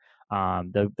bar.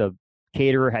 The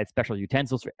caterer had special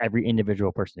utensils for every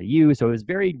individual person to use, so it was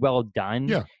very well done.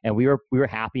 Yeah. And we were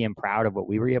happy and proud of what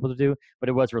we were able to do. But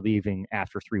it was relieving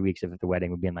after 3 weeks of the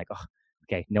wedding, being like, oh,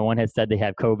 okay, no one had said they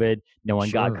have COVID, no one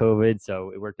got COVID,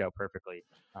 so it worked out perfectly.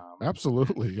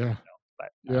 Absolutely, yeah.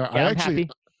 But I'm happy.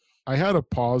 I had a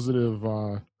positive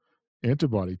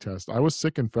antibody test. I was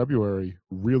sick in February,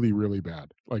 really, really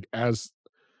bad. Like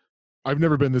I've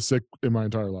never been this sick in my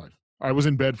entire life. I was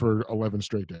in bed for 11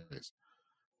 straight days,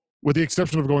 with the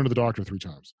exception of going to the doctor 3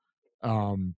 times.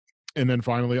 And then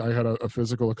finally I had a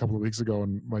physical a couple of weeks ago,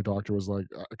 and my doctor was like,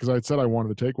 because I had said I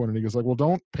wanted to take one, and he goes like, well,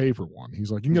 don't pay for one.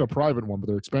 He's like, you can get a private one, but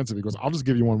they're expensive. He goes, I'll just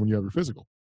give you one when you have your physical.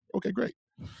 Okay, great.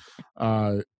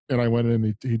 And I went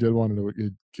in, he did one, and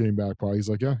it came back. He's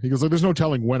like, yeah. He goes like, there's no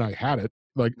telling when I had it.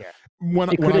 Like when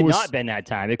it could I have was, not been that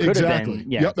time. It could have been.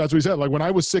 Yeah. Yep, that's what he said. Like when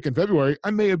I was sick in February,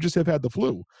 I may have just have had the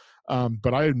flu,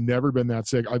 but I had never been that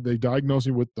sick. They diagnosed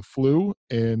me with the flu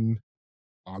and,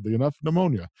 oddly enough,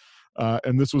 pneumonia.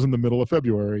 And this was in the middle of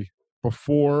February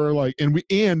before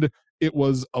and it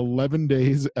was 11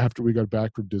 days after we got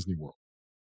back from Disney World,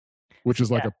 which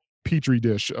is like a petri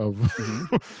dish of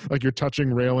like you're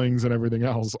touching railings and everything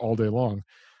else all day long.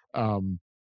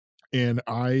 And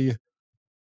I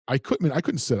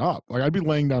couldn't sit up. Like I'd be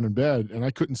laying down in bed and I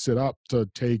couldn't sit up to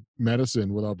take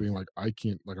medicine without being like, I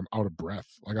can't, like I'm out of breath.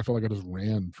 Like I felt like I just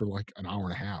ran for like an hour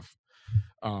and a half.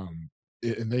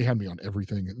 And they had me on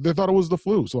everything. They thought it was the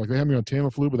flu. So like they had me on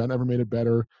Tamiflu, but that never made it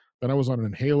better. Then I was on an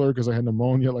inhaler because I had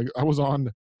pneumonia. Like I was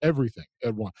on everything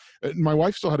at once. And my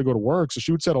wife still had to go to work, so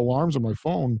she would set alarms on my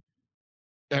phone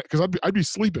because I'd be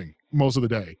sleeping most of the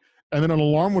day. And then an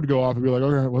alarm would go off and be like,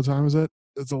 okay, what time is it?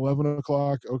 It's 11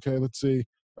 o'clock. Okay, let's see.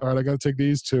 All right, I got to take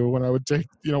these 2. And I would take,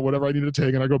 whatever I needed to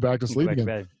take, and I go back to sleep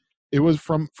again. It was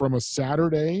from a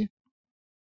Saturday.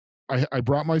 I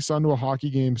brought my son to a hockey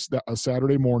game a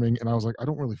Saturday morning, and I was like, I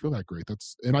don't really feel that great.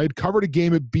 And I had covered a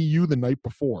game at BU the night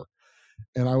before,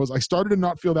 and I started to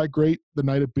not feel that great the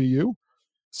night at BU.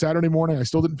 Saturday morning, I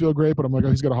still didn't feel great, but I'm like, oh,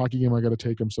 he's got a hockey game, I got to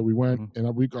take him. So we went,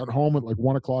 and we got home at like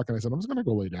 1 o'clock, and I said, I'm just going to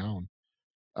go lay down.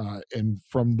 And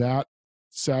from that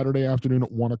Saturday afternoon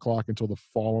at 1 o'clock until the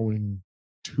following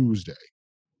Tuesday,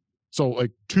 so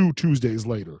like 2 Tuesdays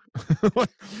later,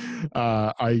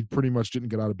 I pretty much didn't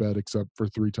get out of bed except for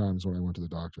 3 times when I went to the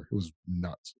doctor. It was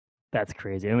nuts. That's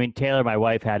crazy. I mean, Taylor, my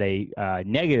wife, had a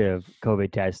negative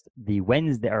COVID test the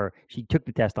Wednesday, or she took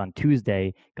the test on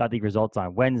Tuesday, got the results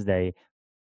on Wednesday,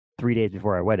 3 days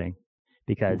before our wedding,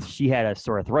 because she had a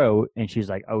sore throat, and she's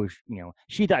like, oh,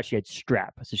 she thought she had strep.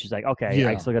 So she's like, okay,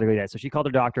 I still got to go do that. So she called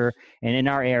her doctor, and in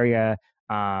our area,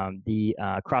 the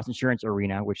Cross Insurance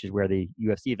Arena, which is where the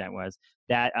UFC event was,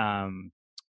 that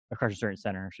Cross Insurance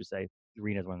Center, I should say. The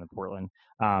arena is one in Portland.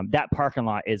 That parking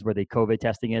lot is where the COVID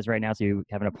testing is right now. So you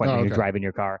have an appointment, you drive in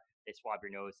your car, they swab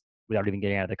your nose without even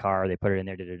getting out of the car. They put it in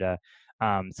there,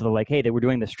 so they're like, hey, they were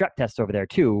doing the strep test over there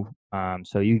too.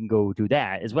 So you can go do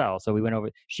that as well. So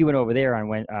she went over there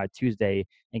on Tuesday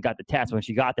and got the test. When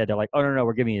she got there, they're like, oh, no,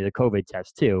 we're giving you the COVID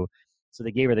test too. So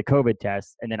they gave her the COVID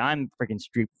test, and then I'm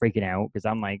freaking out because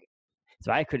I'm like,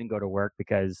 so I couldn't go to work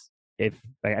because if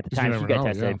at the time she got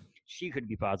tested, she could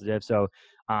be positive. So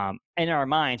in our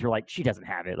minds, we're like, she doesn't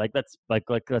have it. Like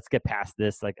let's get past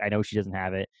this. Like I know she doesn't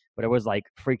have it, but I was like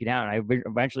freaking out. And I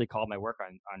eventually called my work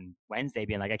on Wednesday,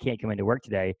 being like, I can't come into work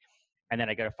today. And then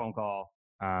I got a phone call.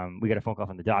 We got a phone call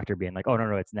from the doctor being like, oh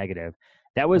no, it's negative.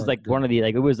 That was one of the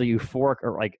it was a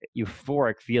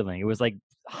euphoric feeling. It was like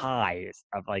highs,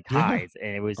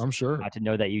 and it was I'm sure to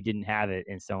know that you didn't have it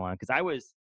and so on.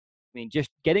 Because just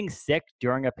getting sick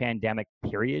during a pandemic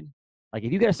period. Like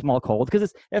if you get a small cold,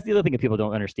 because that's the other thing that people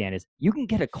don't understand is you can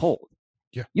get a cold.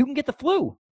 Yeah. You can get the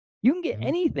flu. You can get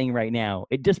anything right now.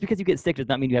 Just because you get sick does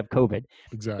not mean you have COVID.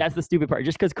 Exactly. That's the stupid part.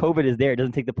 Just because COVID is there, it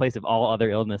doesn't take the place of all other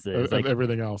illnesses. Like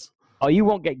everything else. Oh, you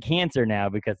won't get cancer now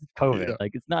because it's COVID. Yeah.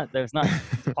 Like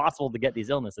it's possible to get these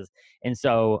illnesses. And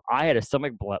so I had a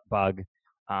stomach bug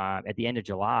at the end of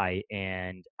July,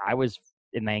 and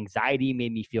my anxiety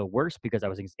made me feel worse because I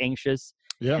was anxious.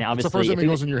 Yeah, and it's the first thing that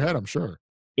goes in your head, I'm sure.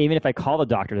 even if I call the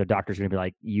doctor's going to be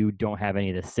like, you don't have any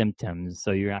of the symptoms,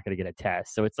 so you're not going to get a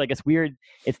test. So it's like, it's weird.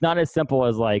 It's not as simple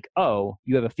as like, oh,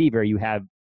 you have a fever, you have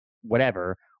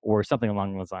whatever, or something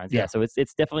along those lines. Yeah. So it's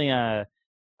definitely a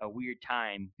weird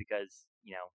time because,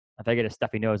 if I get a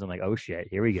stuffy nose, I'm like, oh shit,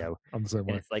 here we go. I'm the same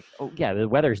way. And it's like, oh yeah, the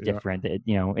weather's different, and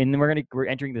then we're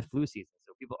entering the flu season.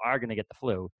 So people are going to get the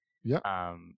flu,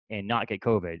 and not get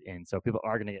COVID. And so people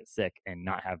are going to get sick and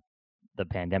not have the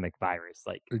pandemic virus.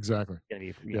 Like, exactly. It's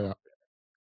going to be,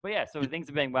 But yeah, so things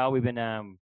have been well. We've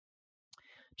been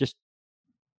just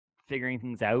figuring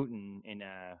things out and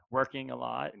working a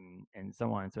lot and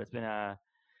so on. So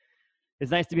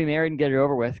it's nice to be married and get it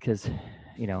over with because,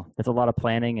 that's a lot of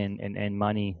planning and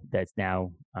money that's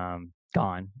now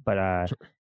gone. But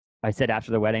I said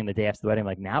after the wedding, the day after the wedding, I'm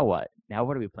like, now what? Now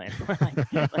what do we plan for?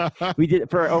 like, we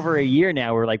did for over a year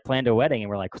now. We're like planned a wedding, and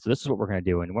we're like, so this is what we're gonna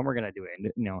do, and when we're gonna do it,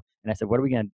 and And I said, what are we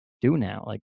gonna do now?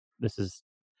 Like, this is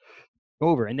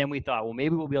over. And then we thought, well,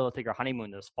 maybe we'll be able to take our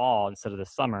honeymoon this fall instead of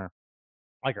this summer,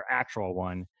 like our actual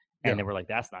one. And then we're like,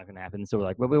 that's not going to happen. So we're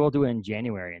like, well, we will do it in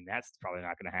January, and that's probably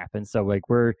not going to happen. So like,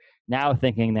 we're now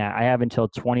thinking that I have until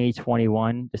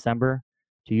 2021 December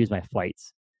to use my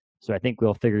flights. So I think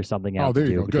we'll figure something out to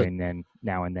do between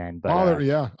now and then. But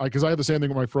because I had the same thing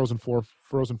with my Frozen 4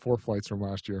 flights from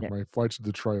last year. My flights to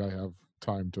Detroit, I have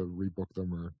time to rebook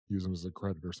them or use them as a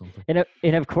credit or something.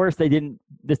 And of course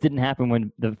this didn't happen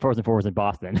when the Frozen 4 was in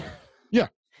Boston. Yeah.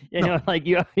 Like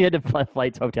you had to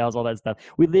flights, hotels, all that stuff.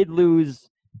 We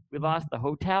lost the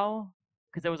hotel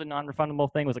because that was a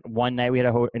non-refundable thing. It was like one night we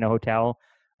had in a hotel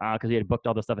because we had booked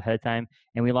all the stuff ahead of time,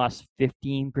 and we lost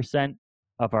 15%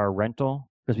 of our rental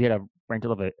because we had a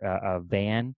rental of a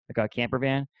van, like a camper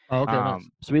van. Oh, okay. Nice.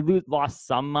 So we lost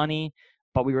some money,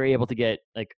 but we were able to get,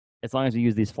 like, as long as we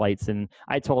use these flights. And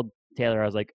I told Taylor, I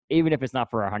was like, even if it's not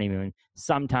for our honeymoon,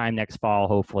 sometime next fall,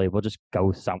 hopefully we'll just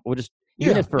go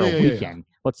even if for a weekend,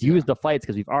 let's use the flights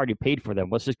because we've already paid for them.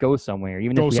 Let's just go somewhere.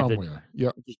 Even if we have to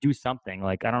just do something.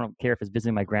 Like, I don't care if it's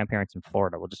visiting my grandparents in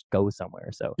Florida. We'll just go somewhere.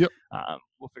 So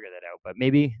we'll figure that out. But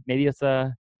maybe it's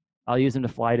I'll use them to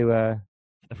fly to the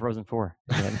Frozen 4.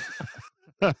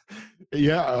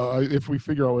 If we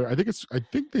figure out, I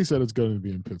think they said it's going to be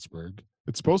in Pittsburgh.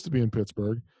 It's supposed to be in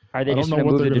Pittsburgh. Are they just going to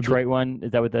move the Detroit one?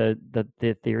 Is that what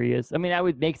the theory is? I mean, that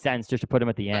would make sense just to put them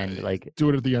at the end. Like, do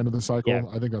it at the end of the cycle. Yeah.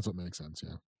 I think that's what makes sense.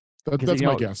 Yeah, that's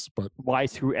my guess. But why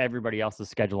screw everybody else's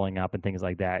scheduling up and things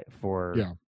like that for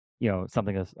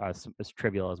something as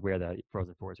trivial as where the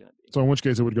Frozen 4 is going to be? So in which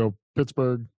case it would go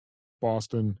Pittsburgh,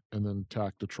 Boston, and then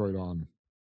tack Detroit on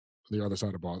the other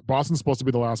side of Boston. Boston's supposed to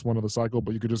be the last one of the cycle,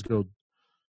 but you could just go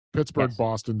Pittsburgh,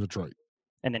 Boston, Detroit.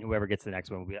 And then whoever gets the next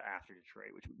one will be after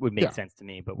Detroit, which would make sense to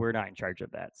me, but we're not in charge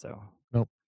of that. So nope.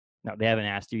 No, they haven't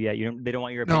asked you yet. They don't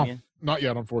want your opinion? No, not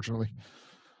yet, unfortunately.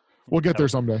 We'll get there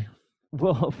someday.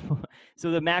 Well,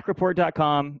 so the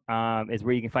MackReport.com is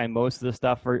where you can find most of the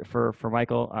stuff for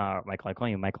Michael. Michael, I call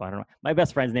you Michael. I don't know. My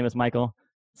best friend's name is Michael.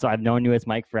 So I've known you as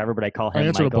Mike forever, but I call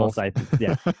him Michael. So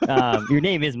your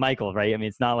name is Michael, right? I mean,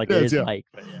 it's not like it is Mike.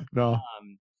 But no.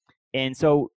 And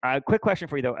so quick question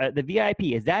for you, though. The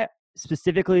VIP, is that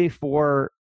specifically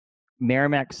for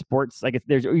Merrimack Sports? Like,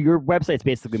 your website's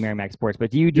basically Merrimack Sports, but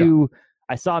do you do?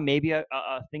 I saw maybe a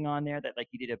thing on there that, like,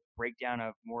 you did a breakdown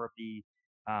of more of the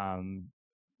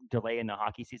delay in the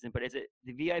hockey season. But is it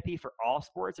the VIP for all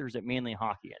sports, or is it mainly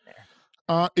hockey in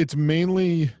there? It's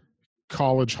mainly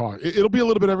college hockey. It'll be a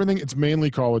little bit of everything. It's mainly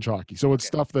college hockey. So it's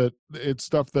stuff that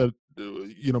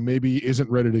maybe isn't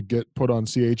ready to get put on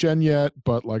CHN yet,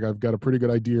 but like I've got a pretty good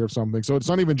idea of something. So it's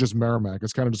not even just Merrimack.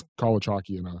 It's kind of just college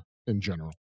hockey in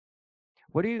general.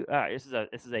 What do you? This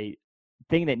is a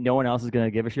thing that no one else is going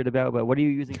to give a shit about. But what are you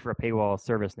using for a paywall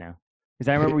service now? Because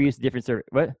I remember we used a different service.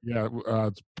 What? Yeah,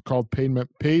 it's called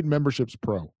Paid Memberships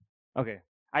Pro. Okay.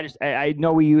 I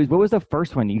know we used, what was the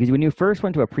first one? Because when you first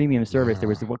went to a premium service, there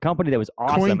was a company that was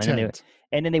awesome,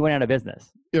 and then they went out of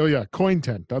business. Oh yeah,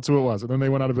 CoinTent. That's who it was, and then they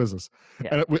went out of business.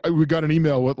 Yeah. And we got an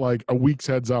email with like a week's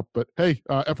heads up, but hey,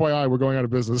 FYI, we're going out of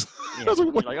business. Yeah. I was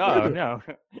like, oh no.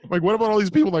 Like, what about all these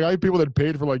people? Like, I have people that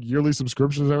paid for like yearly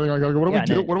subscriptions and everything. Like, what do we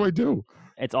do? What do I do?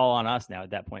 It's all on us now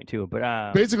at that point too.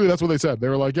 But basically, that's what they said. They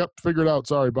were like, "Yep, figure it out.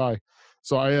 Sorry, bye."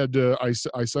 So I had I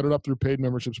set it up through Paid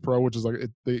Memberships Pro, which is like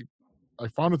I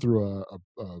found it through a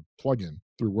plugin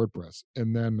through WordPress,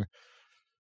 and then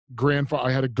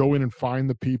I had to go in and find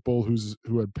the people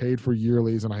who had paid for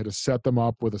yearlies, and I had to set them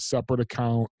up with a separate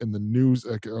account in the news.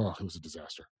 Like, it was a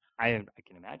disaster. I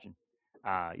can imagine.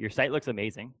 Your site looks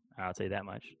amazing. I'll tell you that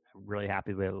much. I'm really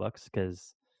happy the way it looks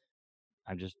because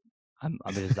I'm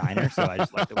a designer, so I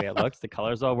just like the way it looks. The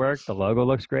colors all work. The logo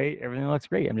looks great. Everything looks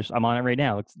great. I'm on it right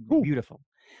now. It looks beautiful.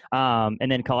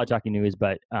 And then college hockey news,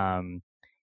 but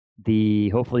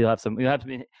hopefully you'll have some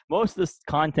most of this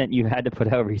content you had to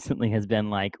put out recently has been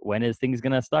like, when is things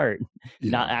gonna start?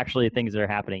 Not actually things that are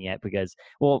happening yet, because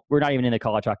we're not even in the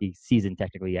college hockey season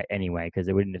technically yet anyway, because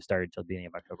it wouldn't have started until the beginning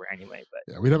of October anyway.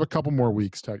 But yeah, we'd have a couple more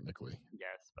weeks technically.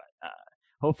 yes, but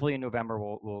hopefully in November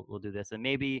we'll do this, and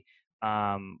maybe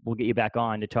we'll get you back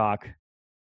on to talk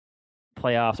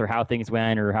playoffs or how things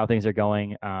went or how things are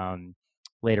going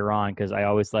later on, because I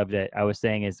always loved it. I was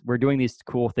saying is we're doing these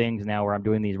cool things now where I'm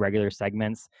doing these regular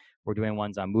segments. We're doing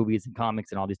ones on movies and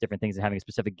comics and all these different things, and having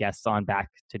specific guests on back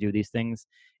to do these things.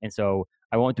 And so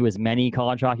I won't do as many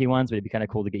college hockey ones, but it'd be kind of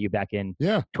cool to get you back in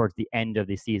towards the end of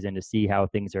the season to see how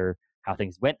things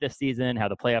went this season, how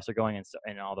the playoffs are going,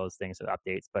 and all those things, so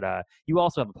updates. But you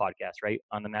also have a podcast, right,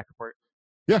 on the Mack Report?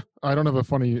 Yeah, I don't have a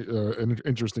funny,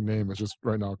 interesting name. It's just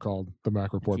right now called the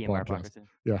Mack Report podcast.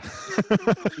 Yeah.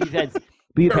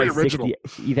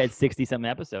 You've had 60 something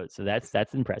episodes, so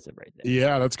that's impressive right there.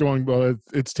 Yeah, that's going well.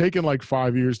 It's taken like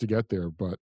 5 years to get there,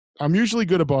 but I'm usually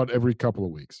good about every couple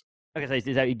of weeks. Okay,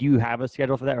 so do you have a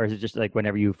schedule for that, or is it just like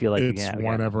whenever you feel like it's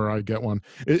whenever I get one?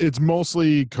 It's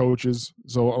mostly coaches,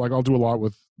 so like I'll do a lot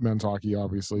with men's hockey,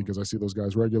 obviously, because I see those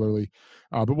guys regularly.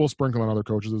 But we'll sprinkle in other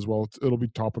coaches as well. It'll be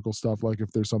topical stuff, like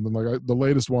if there's something like the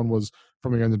latest one was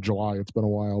from the end of July. It's been a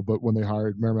while, but when they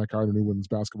Merrimack hired a new women's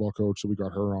basketball coach, so we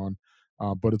got her on.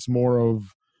 But it's more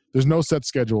of there's no set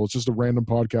schedule. It's just a random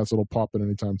podcast that'll pop in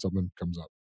anytime something comes up.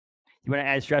 You want to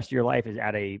add stress to your life is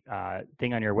add a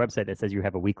thing on your website that says you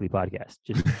have a weekly podcast.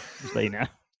 Just so you know.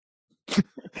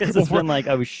 Because it's been like,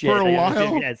 oh shit.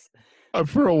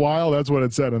 For a while, that's what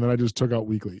it said, and then I just took out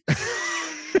weekly.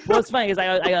 Well, it's funny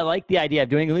because I like the idea of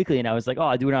doing it weekly, and I was like, oh,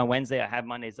 I'll do it on Wednesday. I have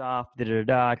Mondays off.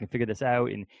 I can figure this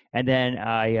out, and then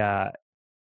I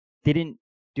didn't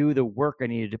do the work I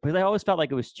needed to, because I always felt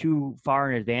like it was too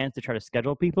far in advance to try to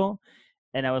schedule people,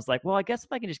 and I was like, well, I guess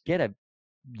if I can just get a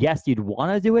yes, you'd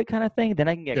want to do it kind of thing, then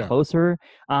I can get closer.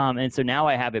 And so now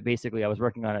I have it basically, I was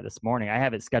working on it this morning. I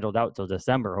have it scheduled out till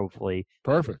December, hopefully.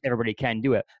 Perfect. Everybody can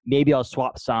do it. Maybe I'll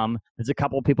swap some. There's a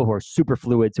couple of people who are super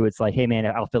fluid. So it's like, hey man,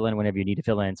 I'll fill in whenever you need to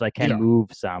fill in. So I can move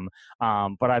some.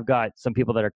 But I've got some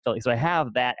people that are filling. So I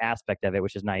have that aspect of it,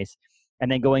 which is nice.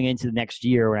 And then going into the next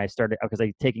year when I started, because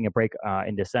I'm taking a break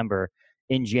in December,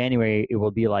 in January, it will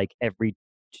be like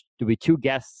there'll be 2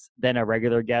 guests, then a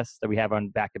regular guest that we have on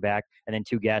back to back, and then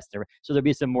 2 guests. So there'll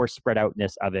be some more spread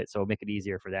outness of it. So it'll make it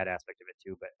easier for that aspect of it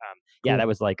too. But cool. That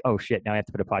was like, oh shit, now I have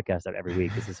to put a podcast out every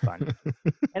week. This is fun.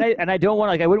 and I don't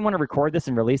want I wouldn't want to record this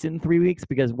and release it in 3 weeks,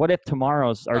 because what if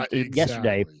tomorrow's or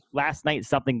yesterday, last night,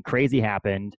 something crazy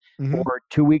happened, or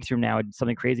 2 weeks from now,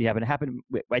 something crazy happened. It happened.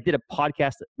 I did a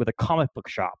podcast with a comic book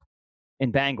shop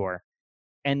in Bangor,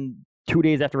 and 2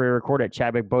 days after we recorded,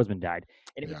 Chadwick Boseman died.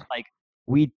 And it was like,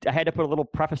 I had to put a little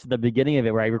preface at the beginning of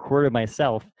it where I recorded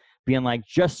myself being like,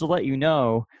 just to let you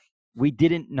know, we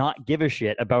didn't not give a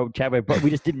shit about Chadwick, but we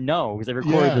just didn't know because I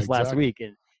recorded this last week.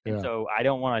 And so I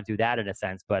don't want to do that in a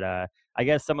sense, but I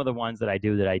guess some of the ones that I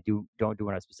don't do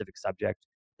on a specific subject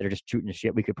that are just shooting the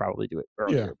shit, we could probably do it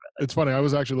earlier. Yeah, it's funny. I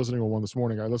was actually listening to one this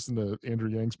morning. I listened to Andrew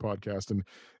Yang's podcast, and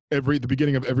the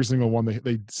beginning of every single one,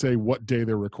 they say what day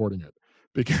they're recording it.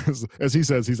 Because as he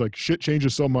says, he's like, shit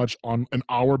changes so much on an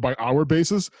hour by hour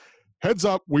basis. Heads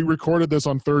up, we recorded this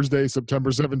on Thursday,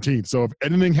 September 17th. So if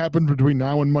anything happened between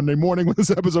now and Monday morning when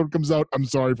this episode comes out, I'm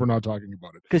sorry for not talking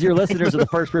about it. Because your listeners are the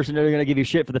first person that are going to give you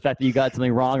shit for the fact that you got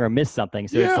something wrong or missed something.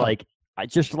 So it's like,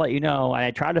 just to let you know, and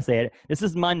I try to say it, this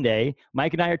is Monday.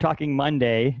 Mike and I are talking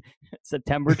Monday,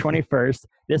 September 21st.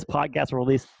 This podcast will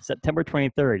release September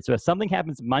 23rd. So if something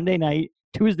happens Monday night,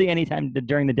 Tuesday anytime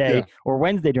during the day, or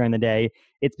Wednesday during the day,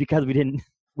 it's because we didn't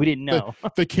know.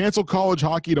 They cancel college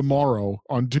hockey tomorrow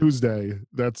on Tuesday.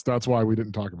 That's why we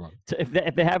didn't talk about it. So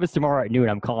if it happens tomorrow at noon,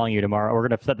 I'm calling you tomorrow. We're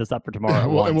going to set this up for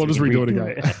tomorrow. And we'll just redo it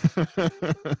again.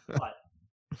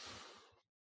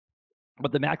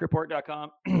 But the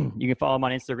MackReport.com, you can follow him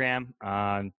on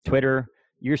Instagram, Twitter.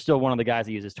 You're still one of the guys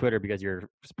that uses Twitter because you're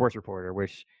a sports reporter,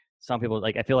 which some people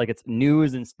like. I feel like it's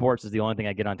news and sports is the only thing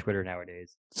I get on Twitter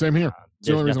nowadays. Same here. It's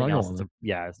the only reason I go on there.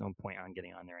 There's no point on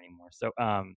getting on there anymore. So,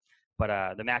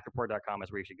 but the MackReport.com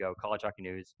is where you should go. College hockey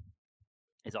news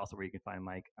is also where you can find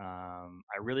Mike. I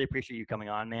really appreciate you coming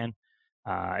on, man.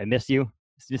 I miss you.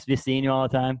 It's just seeing you all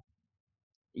the time.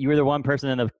 You were the one person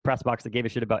in the press box that gave a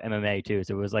shit about MMA too.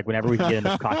 So it was like whenever we could get in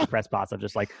the cocky press box, I'm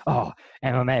just like, oh,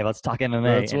 MMA, let's talk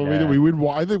MMA. That's what we did.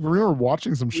 I think we were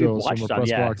watching some shows from the press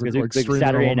box. Like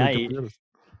Saturday night,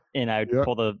 and I'd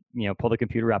pull the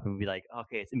computer up and we'd be like,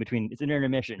 okay, it's an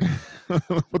intermission.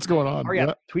 What's going on? Hurry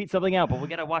up, tweet something out, but we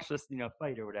got to watch this,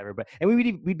 fight or whatever. And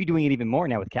we'd be doing it even more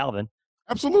now with Calvin.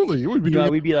 Absolutely. We'd be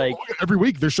doing we'd be like, it every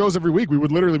week. There's shows every week. We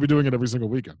would literally be doing it every single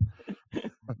weekend.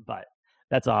 but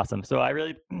that's awesome. So I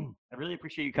really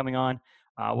appreciate you coming on.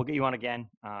 We'll get you on again.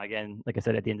 Again, like I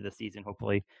said, at the end of the season,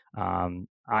 hopefully.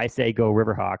 I say go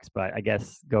Riverhawks, but I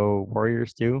guess go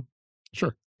Warriors too.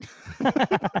 Sure.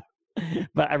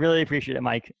 But I really appreciate it,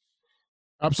 Mike.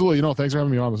 Absolutely. Thanks for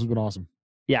having me on. This has been awesome.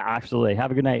 Yeah, absolutely.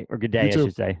 Have a good night or good day, I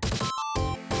should say.